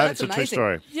 No, it's a true amazing.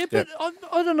 story. Yeah, but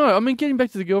I don't know. I mean, getting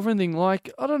back to the girlfriend thing,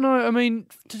 like, I don't know. I mean,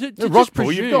 to just Rockpool,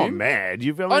 presume... you've gone mad.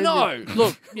 I know.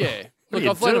 Look, yeah. Look, you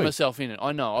I've letted doing? myself in it.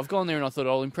 I know. I've gone there and I thought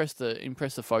I'll impress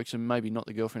the folks and maybe not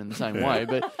the girlfriend in the same way.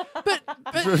 But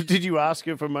Did you ask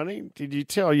her for money? Did you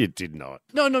tell? You did not.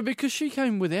 no, because she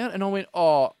came without, and I went,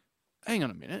 oh, hang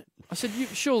on a minute. I said,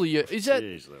 surely you is that?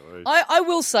 Jeez Louise. I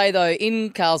will say, though,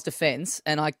 in Carl's defence,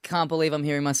 and I can't believe I'm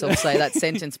hearing myself say that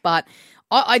sentence, but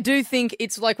I do think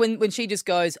it's like when she just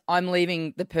goes, I'm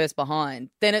leaving the purse behind,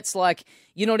 then it's like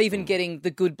you're not even getting the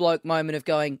good bloke moment of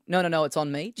going, no, it's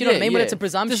on me. Do you know what I mean? When it's a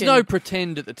presumption. There's no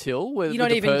pretend at the till where You don't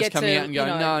the even purse get coming to, out and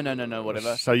going, no,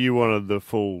 whatever. So you wanted the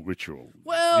full ritual.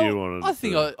 Well, I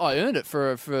think I earned it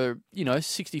for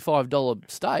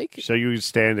 $65 steak. So you would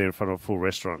stand there in front of a full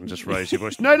restaurant and just raise your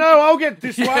voice. No, I'll get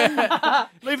this one.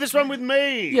 Leave this one with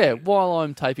me. Yeah, while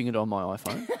I'm taping it on my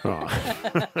iPhone.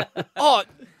 Oh.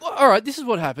 Oh, all right. This is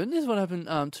what happened.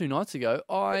 2 nights ago.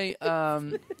 I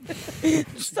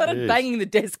started banging the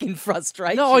desk in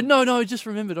frustration. No. I just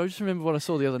remembered. What I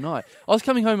saw the other night. I was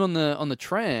coming home on the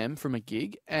tram from a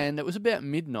gig, and it was about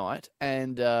midnight,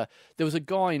 and there was a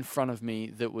guy in front of me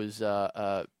that was,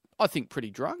 I think, pretty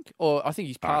drunk, or I think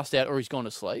he's passed out, or he's gone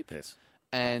to sleep. Yes.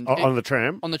 And on the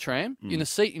tram? On the tram, in the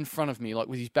seat in front of me, like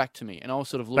with his back to me, and I was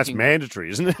sort of looking. That's mandatory,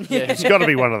 isn't it? Yeah. It's got to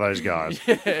be one of those guys.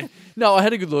 Yeah. No, I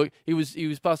had a good look. He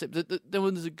was past it. There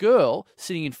was a girl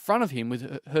sitting in front of him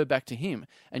with her back to him,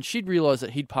 and she'd realised that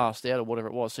he'd passed out or whatever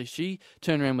it was. So she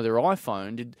turned around with her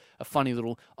iPhone, did a funny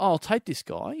little, I'll tape this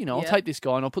guy. I'll tape this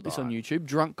guy and I'll put this on YouTube.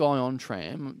 Drunk guy on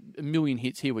tram, 1 million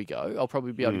hits. Here we go. I'll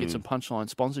probably be able to get some punchline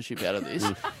sponsorship out of this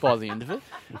by the end of it.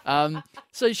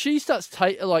 So she starts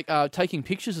taking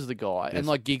pictures of the guy and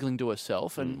like giggling to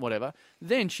herself and whatever.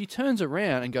 Then she turns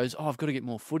around and goes, I've got to get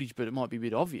more footage, but it might be a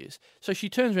bit obvious. So she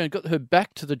turns around and got her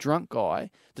back to the drunk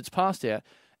guy that's passed out.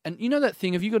 And you know that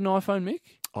thing, have you got an iPhone, Mick?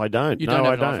 I don't. You don't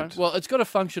have an iPhone? Well, it's got a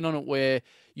function on it where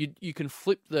you can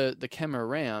flip the camera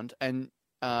around and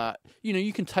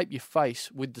you can tape your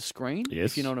face with the screen,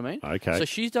 if you know what I mean. Okay. So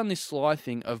she's done this sly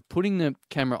thing of putting the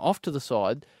camera off to the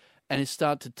side and has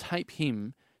started to tape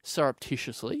him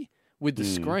surreptitiously with the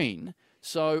screen.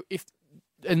 So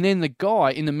and then the guy,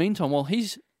 in the meantime, while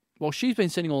she's been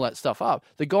setting all that stuff up,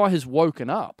 the guy has woken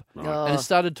up and has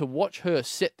started to watch her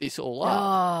set this all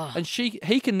up. And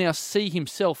he can now see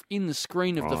himself in the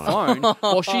screen of the phone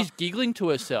while she's giggling to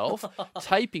herself,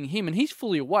 taping him, and he's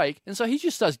fully awake. And so he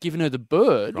just starts giving her the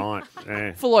bird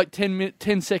for like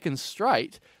 10 seconds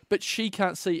straight. But she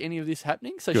can't see any of this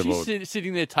happening. So she's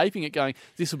sitting there taping it going,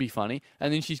 this will be funny.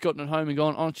 And then she's gotten it home and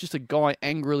gone, it's just a guy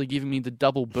angrily giving me the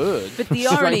double bird. But the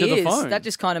irony is, that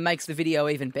just kind of makes the video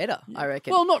even better, I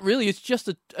reckon. Well, not really. It's just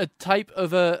a tape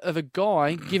of a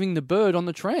guy giving the bird on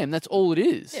the tram. That's all it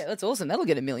is. Yeah, that's awesome. That'll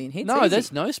get 1 million hits. No, easy.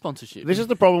 that's no sponsorship. This is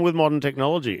the problem with modern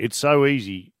technology. It's so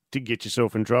easy to get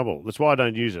yourself in trouble. That's why I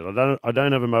don't use it. I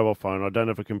don't have a mobile phone. I don't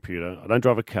have a computer. I don't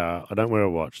drive a car. I don't wear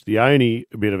a watch. The only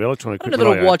bit of electronic I don't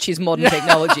know that a watch is modern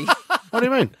technology. What do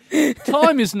you mean?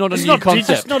 Time is not a new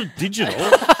concept. It's not digital.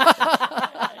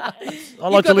 I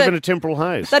like to live in a temporal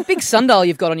haze. That big sundial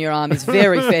you've got on your arm is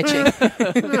very fetching.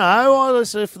 No,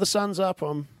 if the sun's up,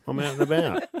 I'm out and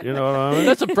about. You know what I mean?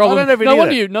 That's a problem. I don't ever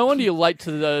No wonder you're late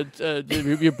to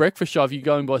your breakfast show if you're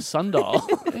going by sundial.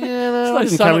 Yeah, it's like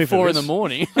sun at 4 in the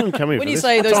morning. When you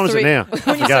say those what time is it now?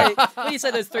 When you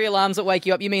say those 3 alarms that wake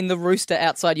you up, you mean the rooster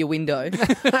outside your window?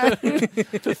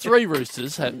 3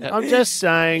 roosters. I'm just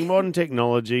saying, modern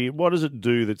technology. What does it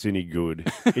do that's any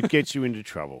good? It gets you into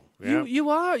trouble. Yeah? You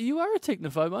are a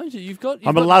technophobe, aren't you?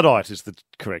 I'm a Luddite is the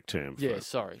correct term. Yeah,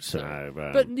 sorry. So,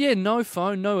 but yeah, no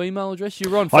phone, no email address.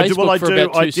 You're on Facebook for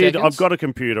about 2 seconds. I've got a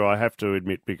computer, I have to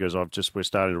admit, because we're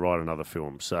starting to write another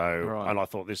film. So, and I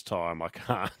thought this time I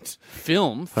can't.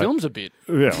 Film's a bit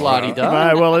yeah,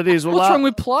 la-di-da. Well, it is. Well, what's wrong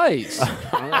with plays?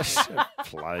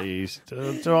 Plays.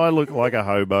 Do I look like a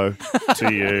hobo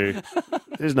to you?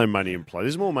 There's no money in plays.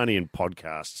 There's more money in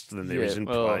podcasts than there is in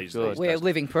plays. We're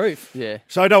living proof. Yeah.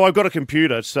 So no, I've got a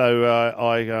computer. So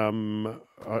I've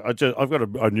got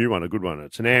a new one, a good one.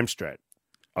 It's an Amstrad.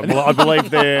 I believe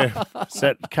they're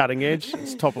set cutting edge.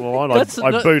 It's top of the line.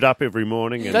 I boot up every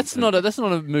morning. That's not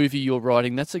a movie you're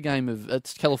writing. That's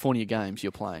that's California Games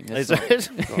you're playing. Is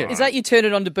that you turn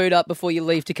it on to boot up before you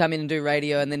leave to come in and do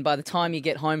radio, and then by the time you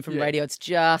get home from radio, it's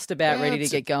just about ready to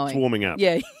get going. It's warming up.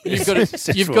 Yeah, you've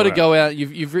got to go out.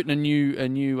 You've written a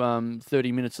new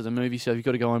 30 minutes of the movie, so you've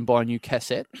got to go and buy a new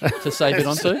cassette to save it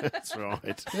onto. That's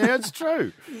right. Yeah, it's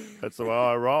true. That's the way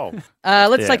I roll.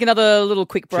 Let's take another little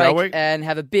quick break and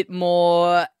have a bit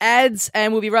more ads,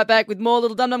 and we'll be right back with more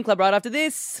Little Dum Dum Club right after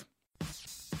this.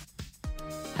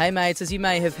 Hey mates, as you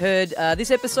may have heard, this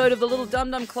episode of the Little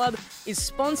Dum Dum Club is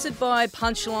sponsored by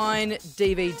Punchline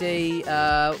DVD,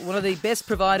 one of the best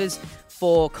providers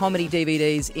for comedy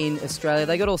DVDs in Australia.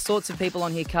 They got all sorts of people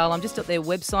on here, Carl. I'm just at their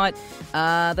website.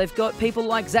 They've got people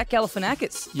like Zach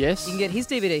Galifianakis. Yes. You can get his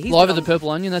DVD. He's Live at the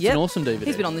Purple Onion, that's an awesome DVD.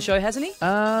 He's been on the show, hasn't he?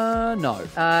 No.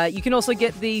 You can also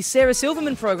get the Sarah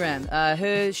Silverman program.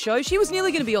 Her show, she was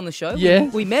nearly going to be on the show. Yeah.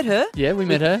 We met her. Yeah, we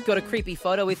met her. Got a creepy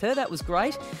photo with her. That was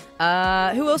great.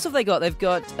 Who else have they got? They've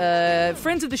got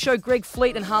friends of the show, Greg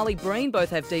Fleet and Harley Breen,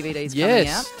 both have DVDs coming out.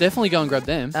 Yes, definitely go and grab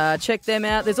them. Check them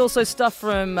out. There's also stuff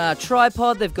from Tripod.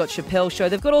 They've got Chappelle's Show.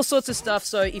 They've got all sorts of stuff.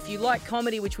 So if you like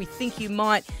comedy, which we think you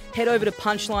might, head over to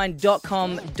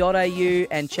punchline.com.au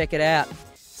and check it out.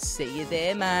 See you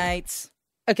there, mates.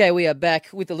 Okay, we are back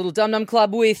with the Little Dum Dum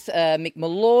Club with Mick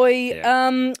Molloy.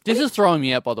 Yeah. This is throwing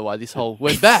me out, by the way, this whole...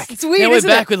 We're back. It's weird, now isn't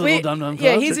we're back it? with the Little Dum Dum Club.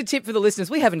 Yeah, here's a tip for the listeners.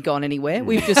 We haven't gone anywhere.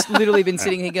 We've just literally been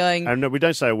sitting here going... No, we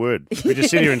don't say a word. We just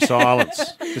sit here in silence.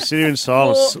 Just sit here in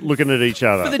silence, looking at each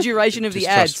other. For the duration of the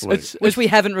ads, which we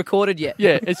haven't recorded yet.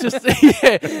 Yeah, it's just...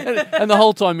 yeah. And the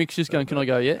whole time Mick's just going, can I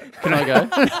go yet? Can I go?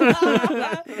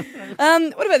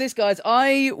 What about this, guys?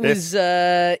 I was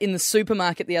in the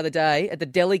supermarket the other day at the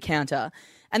deli counter,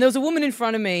 and there was a woman in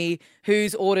front of me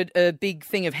who's ordered a big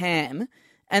thing of ham.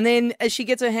 And then as she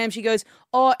gets her ham, she goes,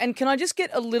 "Oh, and can I just get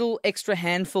a little extra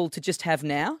handful to just have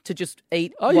now, to just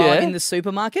eat while in the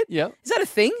supermarket?" Yeah. Is that a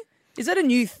thing? Is that a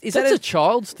new... That's a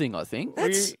child's thing, I think.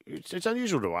 It's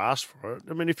unusual to ask for it.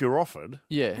 I mean, if you're offered,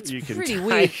 Yeah. you can pretty take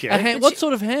weird. it. What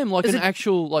sort of ham? Like an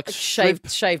actual... like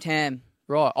shaved ham.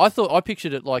 Right. I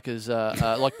pictured it like as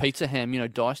like pizza ham,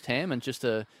 diced ham and just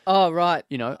a... Oh, right.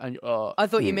 and... I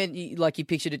thought you meant you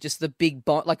pictured it just the big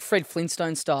like Fred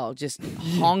Flintstone style, just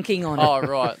honking on it. Oh,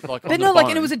 right. Like but on no, the like,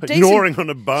 bone. and it was a decent... Gnawing on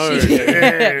a bone.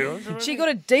 Yeah. She got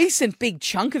a decent big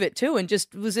chunk of it too, and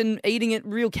just was eating it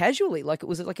real casually, like it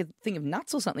was like a thing of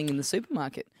nuts or something in the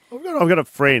supermarket. I've got a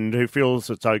friend who feels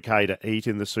it's okay to eat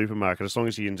in the supermarket as long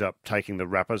as he ends up taking the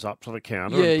wrappers up to the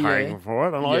counter and paying for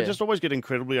it. And I just always get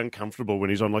incredibly uncomfortable when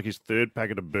he's on like his third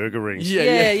packet of burger rings.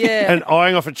 Yeah. And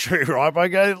eyeing off a tree ripe, I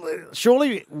go,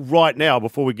 surely right now,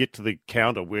 before we get to the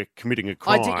counter, we're committing a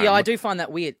crime. I do find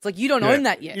that weird. It's like you don't own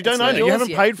that yet. You don't own it. You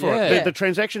haven't paid for it. Yeah. The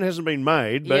transaction hasn't been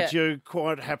made, but you're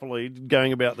quite happily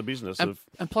going about the business of...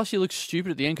 And plus you look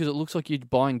stupid at the end because it looks like you're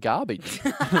buying garbage.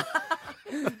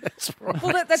 That's right.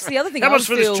 Well, that's the other thing. How much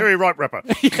for this cherry ripe wrapper?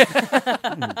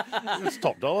 It's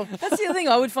top dollar. That's the other thing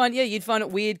I would find. Yeah, you'd find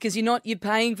it weird because you're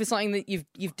paying for something that you've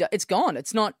it's gone.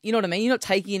 It's not. You know what I mean? You're not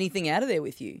taking anything out of there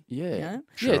with you. Yeah, you know?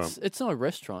 Sure. Yeah. It's not a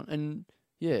restaurant, and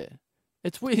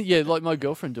it's weird. Yeah, like my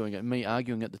girlfriend doing it, me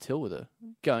arguing at the till with her,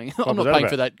 going, "I'm not paying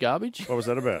for that garbage." What was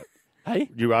that about?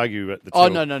 Hey, you argue at the till. Oh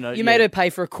no! You made her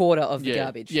pay for a quarter of the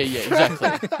garbage. Yeah,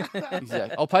 exactly.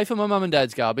 Exactly. I'll pay for my mum and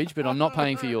dad's garbage, but I'm not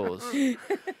paying for yours. Here's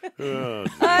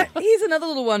another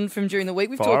little one from during the week.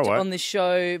 We've talked on this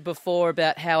show before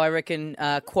about how I reckon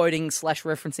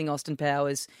quoting/referencing Austin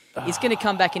Powers is going to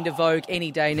come back into vogue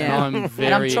any day now. I'm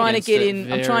trying to get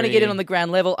in. I'm trying to get in on the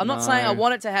ground level. I'm not saying I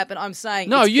want it to happen. I'm saying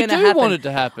no. It's You do happen. want it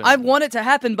to happen. I want it to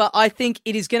happen, but I think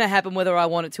it is going to happen whether I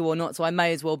want it to or not. So I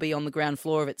may as well be on the ground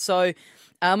floor of it. So.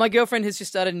 My girlfriend has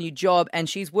just started a new job and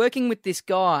she's working with this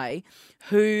guy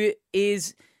who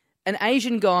is an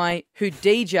Asian guy who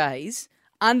DJs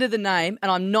under the name, and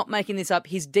I'm not making this up,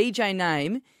 his DJ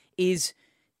name is,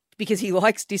 because he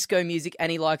likes disco music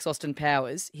and he likes Austin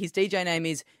Powers, his DJ name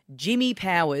is Jimmy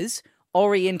Powers,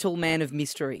 Oriental Man of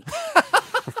Mystery.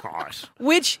 Nice.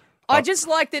 Which... I just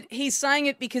like that he's saying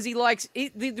it because he likes...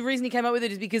 The reason he came up with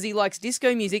it is because he likes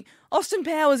disco music. Austin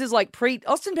Powers is like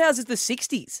Austin Powers is the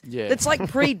 60s. Yeah. It's like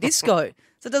pre-disco.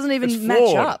 So it doesn't even It's match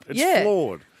flawed. up. It's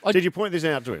flawed. Did you point this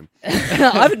out to him?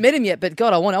 I haven't met him yet, but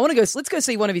God, I want to go... Let's go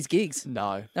see one of his gigs.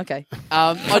 No. Okay.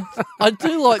 I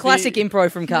do like Classic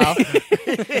improv from Carl.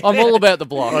 I'm all about the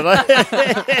block.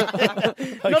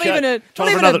 Not even a...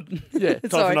 Time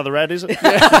for another ad, is it?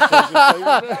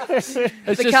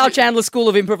 It's the Carl Chandler School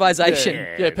of Improvisation.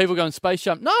 Yeah, people going space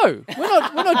jump. No, we're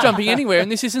not jumping anywhere,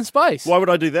 and this isn't space. Why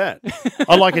would I do that?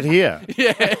 I like it here.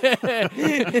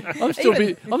 I'm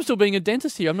still being a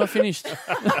dentist here. I'm not finished.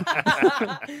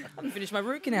 I haven't finished my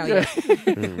root canal yet.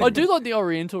 I do like the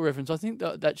Oriental reference. I think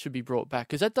that should be brought back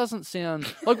because that doesn't sound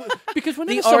like because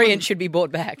whenever the Orient should be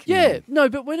brought back. Yeah, no,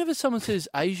 but whenever someone says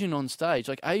Asian on stage,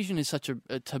 like Asian is such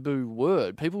a taboo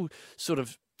word. People sort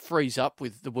of freeze up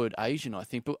with the word Asian, I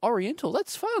think. But Oriental,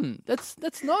 that's fun. That's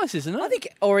nice, isn't it? I think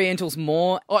Oriental's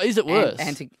more... Oh, is it worse?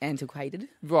 Antiquated.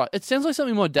 Right. It sounds like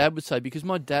something my dad would say because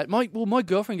my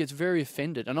girlfriend gets very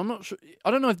offended, and I'm not sure.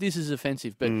 I don't know if this is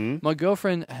offensive, but my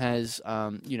girlfriend has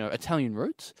Italian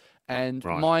roots. And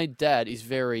Right. my dad is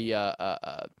very.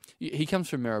 He comes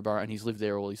from Maryborough and he's lived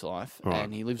there all his life, Right.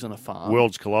 and he lives on a farm.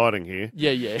 Worlds colliding here. Yeah,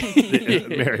 yeah.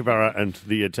 Maryborough and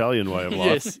the Italian way of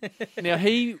life. Yes. Now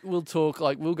he will talk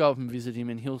like we'll go up and visit him,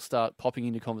 and he'll start popping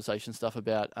into conversation stuff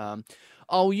about,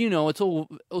 it's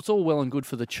all well and good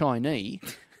for the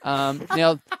Chinese.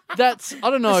 Now that's I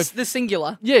don't know if The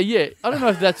singular. yeah I don't know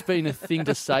if that's been a thing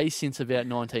to say since about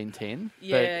 1910.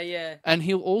 Yeah. And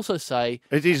he'll also say,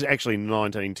 It is actually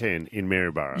 1910 in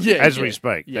Maryborough. Yeah, as yeah. we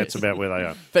speak. Yes. That's about where they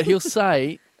are. but he'll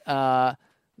say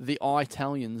the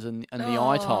Italians and the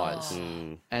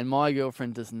Itais. And my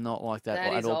girlfriend does not like that,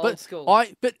 That at is all. old But school.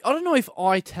 I don't know if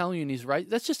Italian is racist.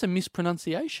 That's just a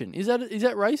mispronunciation. Is that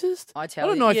racist? I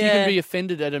don't know if you yeah. can be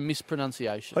offended at a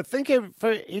mispronunciation. I think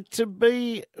for it to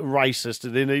be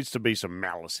racist, there needs to be some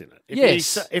malice in it.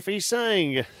 If he's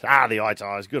saying, the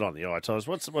Itais, good on the Itais,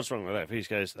 what's wrong with that? If he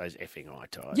goes, those effing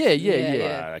Itais. Yeah.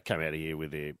 Yeah. They come out of here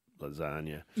with their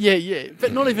lasagna, Yeah.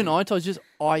 But not even Itais, just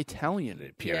Italian.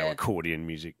 their piano Yeah. accordion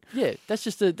music. Yeah, that's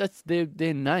just that's their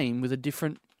name with a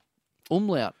different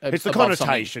umlaut. It's the above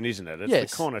connotation, isn't it? It's Yes.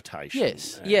 the connotation.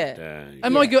 Yes. And, Yeah.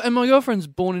 And my girlfriend's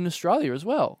born in Australia as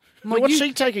well. I'm like, what's you-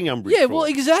 she taking umbrage Yeah, for? well,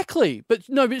 exactly. But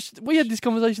we had this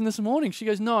conversation this morning. She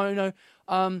goes, no.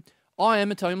 I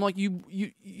am Italian. I'm like,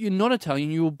 you're not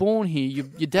Italian. You were born here.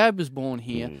 Your dad was born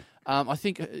here. I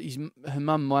think her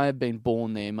mum may have been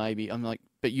born there. Maybe. I'm like,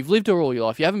 but you've lived here all your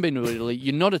life. You haven't been to Italy.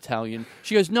 You're not Italian.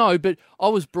 She goes, no, but I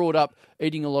was brought up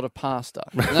eating a lot of pasta.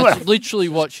 And that's literally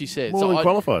what she said. More than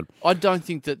qualified. I don't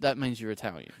think that means you're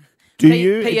Italian.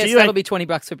 P.S. That'll be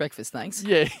 $20 for breakfast, thanks.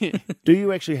 Yeah. Do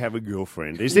you actually have a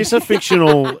girlfriend? Is this a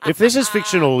fictional? If this is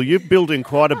fictional, you're building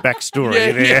quite a backstory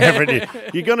there, haven't you?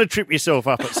 You're going to trip yourself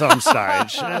up at some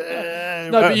stage. No,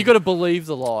 but you've got to believe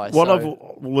the lie. What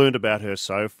so. I've learned about her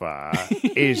so far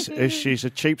is she's a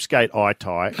cheapskate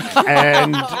eye-tie,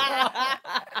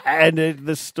 and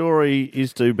the story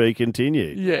is to be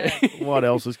continued. Yeah. What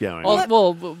else is going on?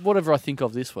 Well, whatever I think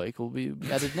of this week will be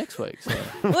added next week. So.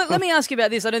 Let me ask you about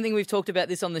this. I don't think we've talked about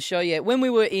this on the show yet. When we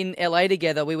were in LA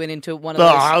together, we went into one of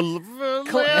those...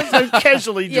 So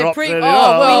casually Yeah, dropped pre- it. oh,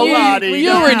 well, bloody you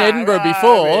were in hell, Edinburgh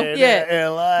before. in Yeah.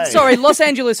 LA. Sorry, Los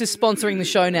Angeles is sponsoring the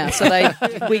show now, so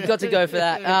we got to go for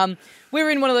that. We were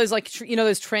in one of those, those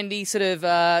trendy sort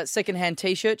of secondhand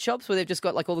T-shirt shops where they've just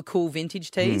got all the cool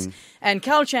vintage tees. And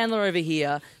Carl Chandler over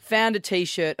here found a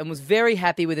T-shirt and was very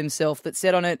happy with himself that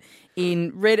said on it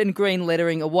in red and green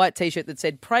lettering a white T-shirt that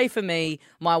said, "Pray for me,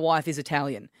 my wife is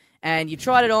Italian." And you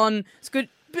tried it on. It's good.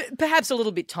 Perhaps a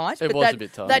little bit tight. It but was that, a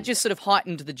bit tight. That just sort of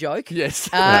heightened the joke. Yes.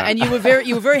 And you were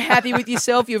very happy with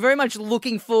yourself. You were very much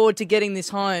looking forward to getting this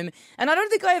home. And I don't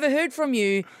think I ever heard from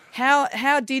you.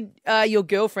 How did your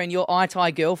girlfriend, your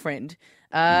eye-tie girlfriend,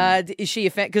 is she a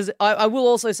fan? Because I will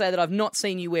also say that I've not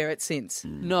seen you wear it since.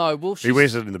 No, well, He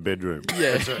wears it in the bedroom.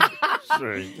 Yeah.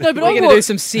 Sorry. No, but We're going to do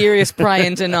some serious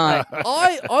praying tonight.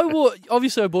 I wore,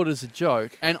 obviously I bought it as a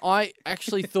joke, and I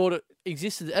actually thought it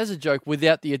existed as a joke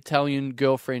without the Italian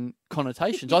girlfriend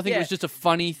connotations. I think it was just a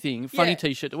funny thing, funny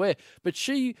T-shirt to wear. But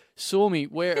she saw me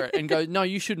wear it and go, "No,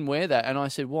 you shouldn't wear that." And I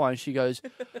said, "Why?" And she goes,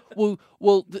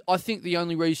 "Well, I think the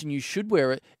only reason you should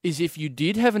wear it is if you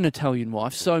did have an Italian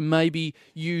wife. So maybe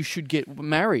you should get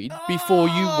married before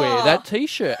you wear that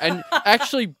T-shirt." And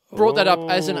actually brought that up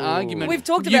as an argument. We've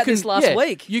talked about this last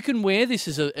week. You can wear this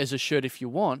as a shirt if you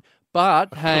want.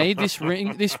 But hey, this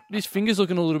ring, this finger's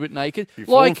looking a little bit naked. You're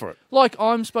falling for it. Like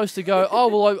I'm supposed to go. Oh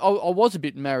well, I was a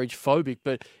bit marriage phobic,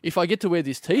 but if I get to wear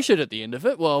this T-shirt at the end of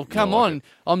it, well, come on,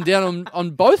 I'm down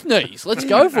on both knees. Let's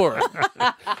go for it.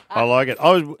 I like it.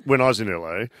 When I was in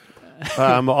LA,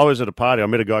 I was at a party. I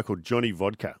met a guy called Johnny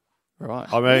Vodka. Right.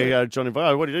 I mean, Johnny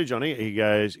Vodka. What do you do, Johnny? He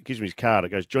goes, gives me his card. It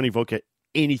goes, "Johnny Vodka,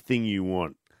 anything you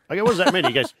want." I go, "What does that mean?"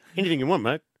 He goes, "Anything you want,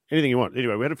 mate. Anything you want."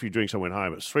 Anyway, we had a few drinks. I went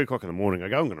home. It's 3:00 in the morning. I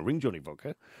go, "I'm going to ring Johnny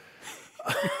Vodka."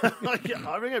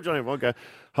 I ring up Johnny Vodka.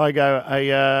 I go, "Hey,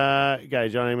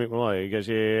 Johnny Mick Molloy." He goes,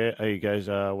 "Yeah." He goes,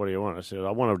 "What do you want?" I said,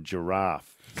 "I want a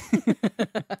giraffe."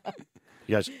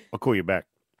 He goes, "I'll call you back."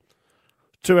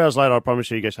 2 hours later, I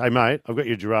promise you, he goes, "Hey, mate, I've got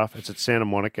your giraffe. It's at Santa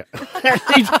Monica."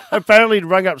 Apparently, he'd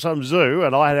rung up some zoo,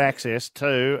 and I had access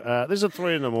to. This is at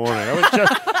 3 in the morning. I was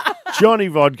Johnny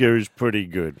Vodka is pretty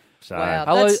good. So.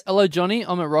 Wow. Hello, Johnny.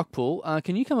 I'm at Rockpool.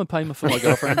 Can you come and pay me for my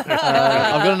girlfriend?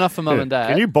 I've got enough for mum and dad.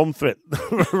 Can you bomb threat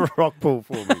Rockpool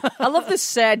for me? I love the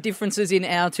sad differences in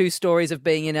our two stories of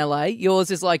being in LA.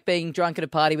 Yours is like being drunk at a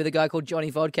party with a guy called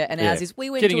Johnny Vodka, and ours is we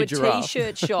went Getting to a a giraffe.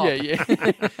 T-shirt shop.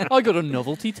 Yeah. I got a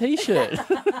novelty T-shirt.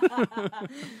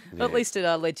 But at least it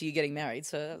led to you getting married,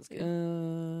 so that was good.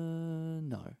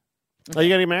 No. Are you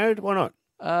getting married? Why not?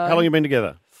 How long have you been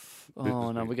together?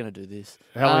 Oh, no, we're going to do this.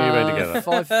 How long have you been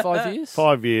together? 5 years?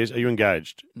 5 years. Are you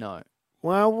engaged? No.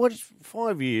 Well, what's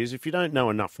 5 years? If you don't know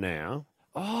enough now,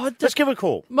 Oh, let's give it a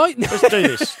call. my, Let's do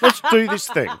this. Let's do this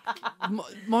thing.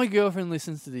 my girlfriend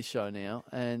listens to this show now,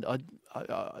 and I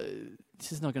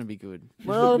this is not going to be good.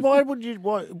 Well, why would you?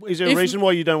 Why is there a If- reason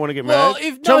why you don't want to get Well, married?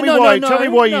 if- Tell no, me no, why. no, Tell me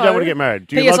why you no. don't want to get married.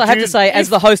 Do you P.S. love? I have do to you- say, as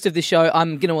the host of this show,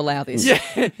 I'm going to allow this.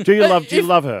 Yeah. Do you love? Do you If-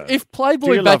 love her? If Do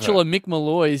Playboy you love Bachelor her? Mick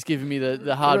Molloy is giving me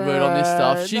the hard word on this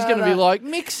stuff, she's no, going to be no. like,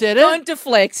 Mick said it. Don't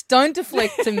deflect. Don't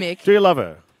deflect to Mick. Do you love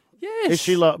her? Yes. Is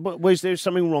she is there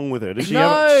something wrong with her? Does she No.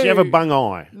 does she have a bung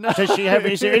eye? No. Does she have?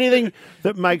 Is there anything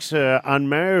that makes her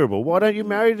unmarriable? Why don't you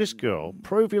marry this girl?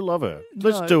 Prove you love her.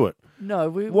 Let's No. do it. No.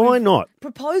 Why not?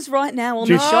 Propose right now on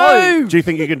Do the you- show. Do you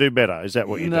think you can do better? Is that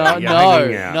what you're No, doing? You're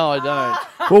hanging out. no, I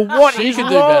don't. Well, what She is can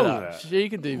do wrong? better. She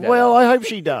can do better. Well, I hope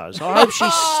she does. I hope she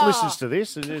listens to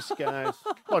this and just goes,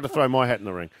 I'd like to throw my hat in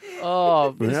the ring.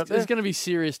 oh, Put it out there. there's going to be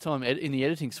serious time in the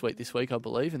editing suite this week, I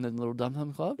believe, in the little Dum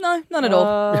Dum Club. No, none at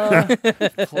all.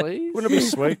 Please. Wouldn't it be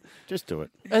sweet? Just do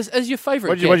it. As your favourite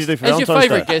What'd you guest, do for as your Valentine's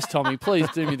favourite Day? guest, Tommy, please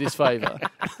do me this favour.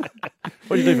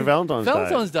 What do you do for Valentine's Day?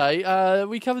 Valentine's Day,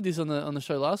 we covered this on the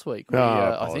show last week. We, I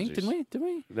think, apologies. didn't we? Did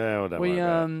we? No, don't worry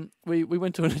about it. We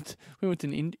went to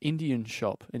an Indian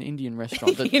shop, an Indian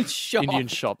restaurant. Indian shop. Indian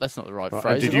shop. That's not the right Right,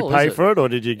 phrase. did at you all, pay is for it, or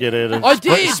did you get her to I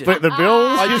did. split the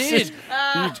bills? I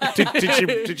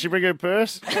did. Did she bring her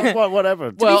purse?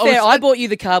 Whatever. Well, To be fair, I was- I bought you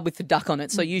the card with the duck on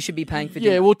it, so you should be paying for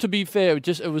Yeah, dinner. well, to be fair,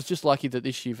 it was just lucky that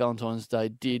this year Valentine's Day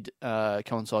did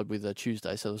coincide with a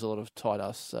Tuesday, so there was a lot of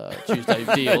tight-ass Tuesday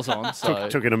deals on. So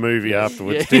Took in a movie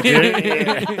afterwards, Yeah.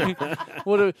 did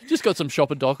you? Just got some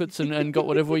shopper dockets and got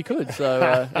whatever we could.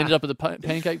 So ended up at the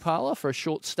pancake parlour for a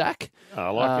short stack. I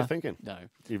like your thinking. No,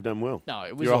 You've done well. no,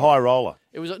 it was You're a high roller.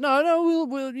 It was no.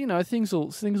 We'll you know things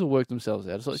will work themselves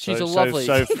out. She's a lovely.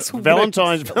 So It's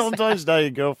Valentine's Day, your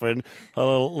girlfriend, a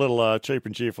little cheap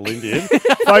and cheerful Indian,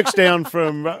 folks down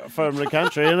from the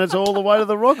country, and it's all the way to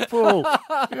the rock pool.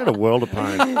 You're in a world of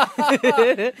pain.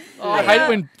 I hate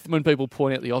it when people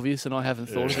point out the obvious, and I haven't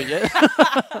thought of it yet.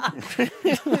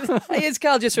 Hey, as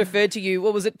Carl just referred to you,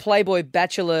 what was it, Playboy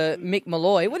Bachelor Mick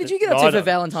Molloy? What did you get up to for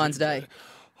Valentine's Day?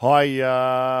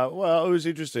 Well, it was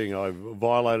interesting. I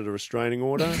violated a restraining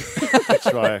order, which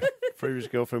my previous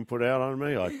girlfriend put out on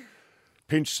me. I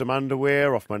pinched some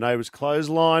underwear off my neighbour's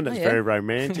clothesline. That's yeah. very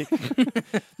romantic.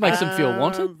 Makes them feel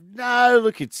wanted. No,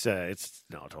 look, it's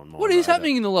not on my What is radar.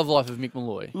 happening in the love life of Mick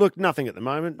Molloy? Look, nothing at the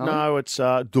moment. Oh. No, it's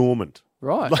dormant.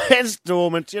 Right. It's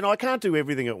dormant. I can't do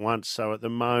everything at once, so at the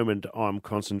moment I'm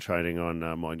concentrating on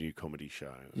my new comedy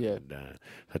show. Yeah. And,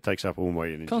 that takes up all my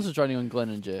energy. Concentrating on Glenn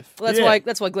and Jeff. Well, Yeah.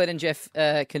 that's why Glenn and Jeff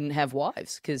can have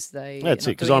wives, because they That's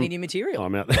not it, 'cause doing I'm- any new material.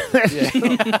 I'm out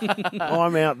there.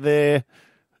 I'm out there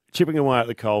chipping away at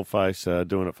the coalface,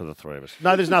 doing it for the three of us.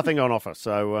 No, there's nothing on offer,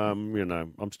 so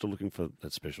I'm still looking for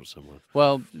that special someone.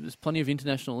 Well, there's plenty of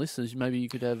international listeners. Maybe you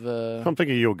could have. I'm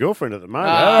thinking of your girlfriend at the moment.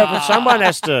 Ah. But someone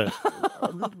has to.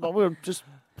 We'll just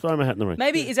throw my hat in the ring.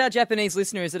 Maybe is our Japanese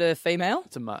listener, is it a female?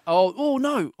 It's a oh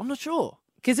no, I'm not sure.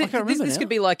 Because I can't this remember now. could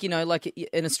be like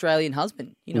an Australian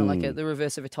husband, like the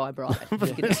reverse of a Thai bride.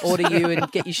 We could order you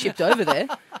and get you shipped over there.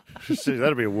 See,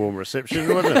 that'd be a warm reception,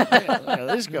 wouldn't it? Look at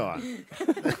this guy.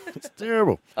 It's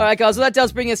terrible. All right, guys. Well, that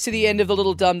does bring us to the end of the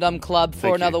Little Dum Dum Club for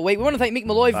Thank another you. week. We want to thank Mick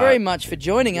Molloy very much for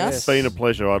joining us. It's been a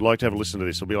pleasure. I'd like to have a listen to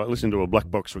this. It'll be like listening to a black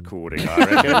box recording, I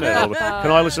reckon.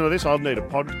 Can I listen to this? I'll need a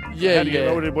pod. Yeah, How do you,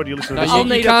 yeah. What do you listen to No, this I'll on?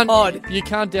 need a can't, pod. You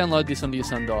can't download this onto your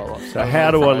Sundial. So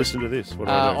how do I listen to this? What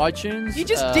do I do? iTunes. You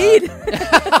just did.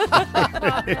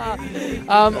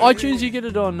 iTunes. You get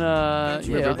it on.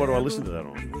 What do I listen to that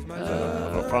on?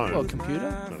 On a phone. Well, computer.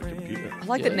 Not a computer. I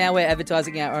like that now we're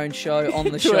advertising our own show on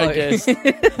the To show. our guest.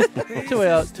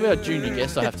 to our junior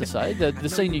guest, I have to say. The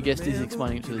senior guest is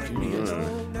explaining it to the junior guest.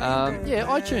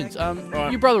 iTunes.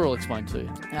 Right. Your brother will explain too.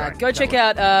 Go check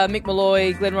out Mick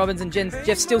Molloy, Glenn Robbins, and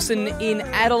Jeff Stilson in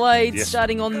Adelaide, Yes.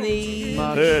 starting on the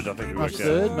Third, I think it March worked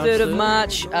out. 3rd. 3rd of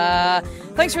March.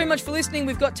 Thanks very much for listening.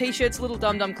 We've got t-shirts,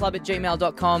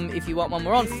 littledumdumclub@gmail.com if you want one.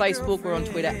 We're on Facebook. We're on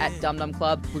Twitter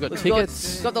 @dumdumclub. We've got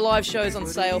tickets. Got the live shows on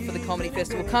sale for the Comedy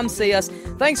Festival. Come see us.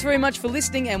 Thanks very much for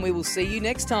listening, and we will see you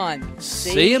next time.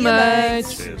 See you,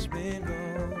 mates. Cheers.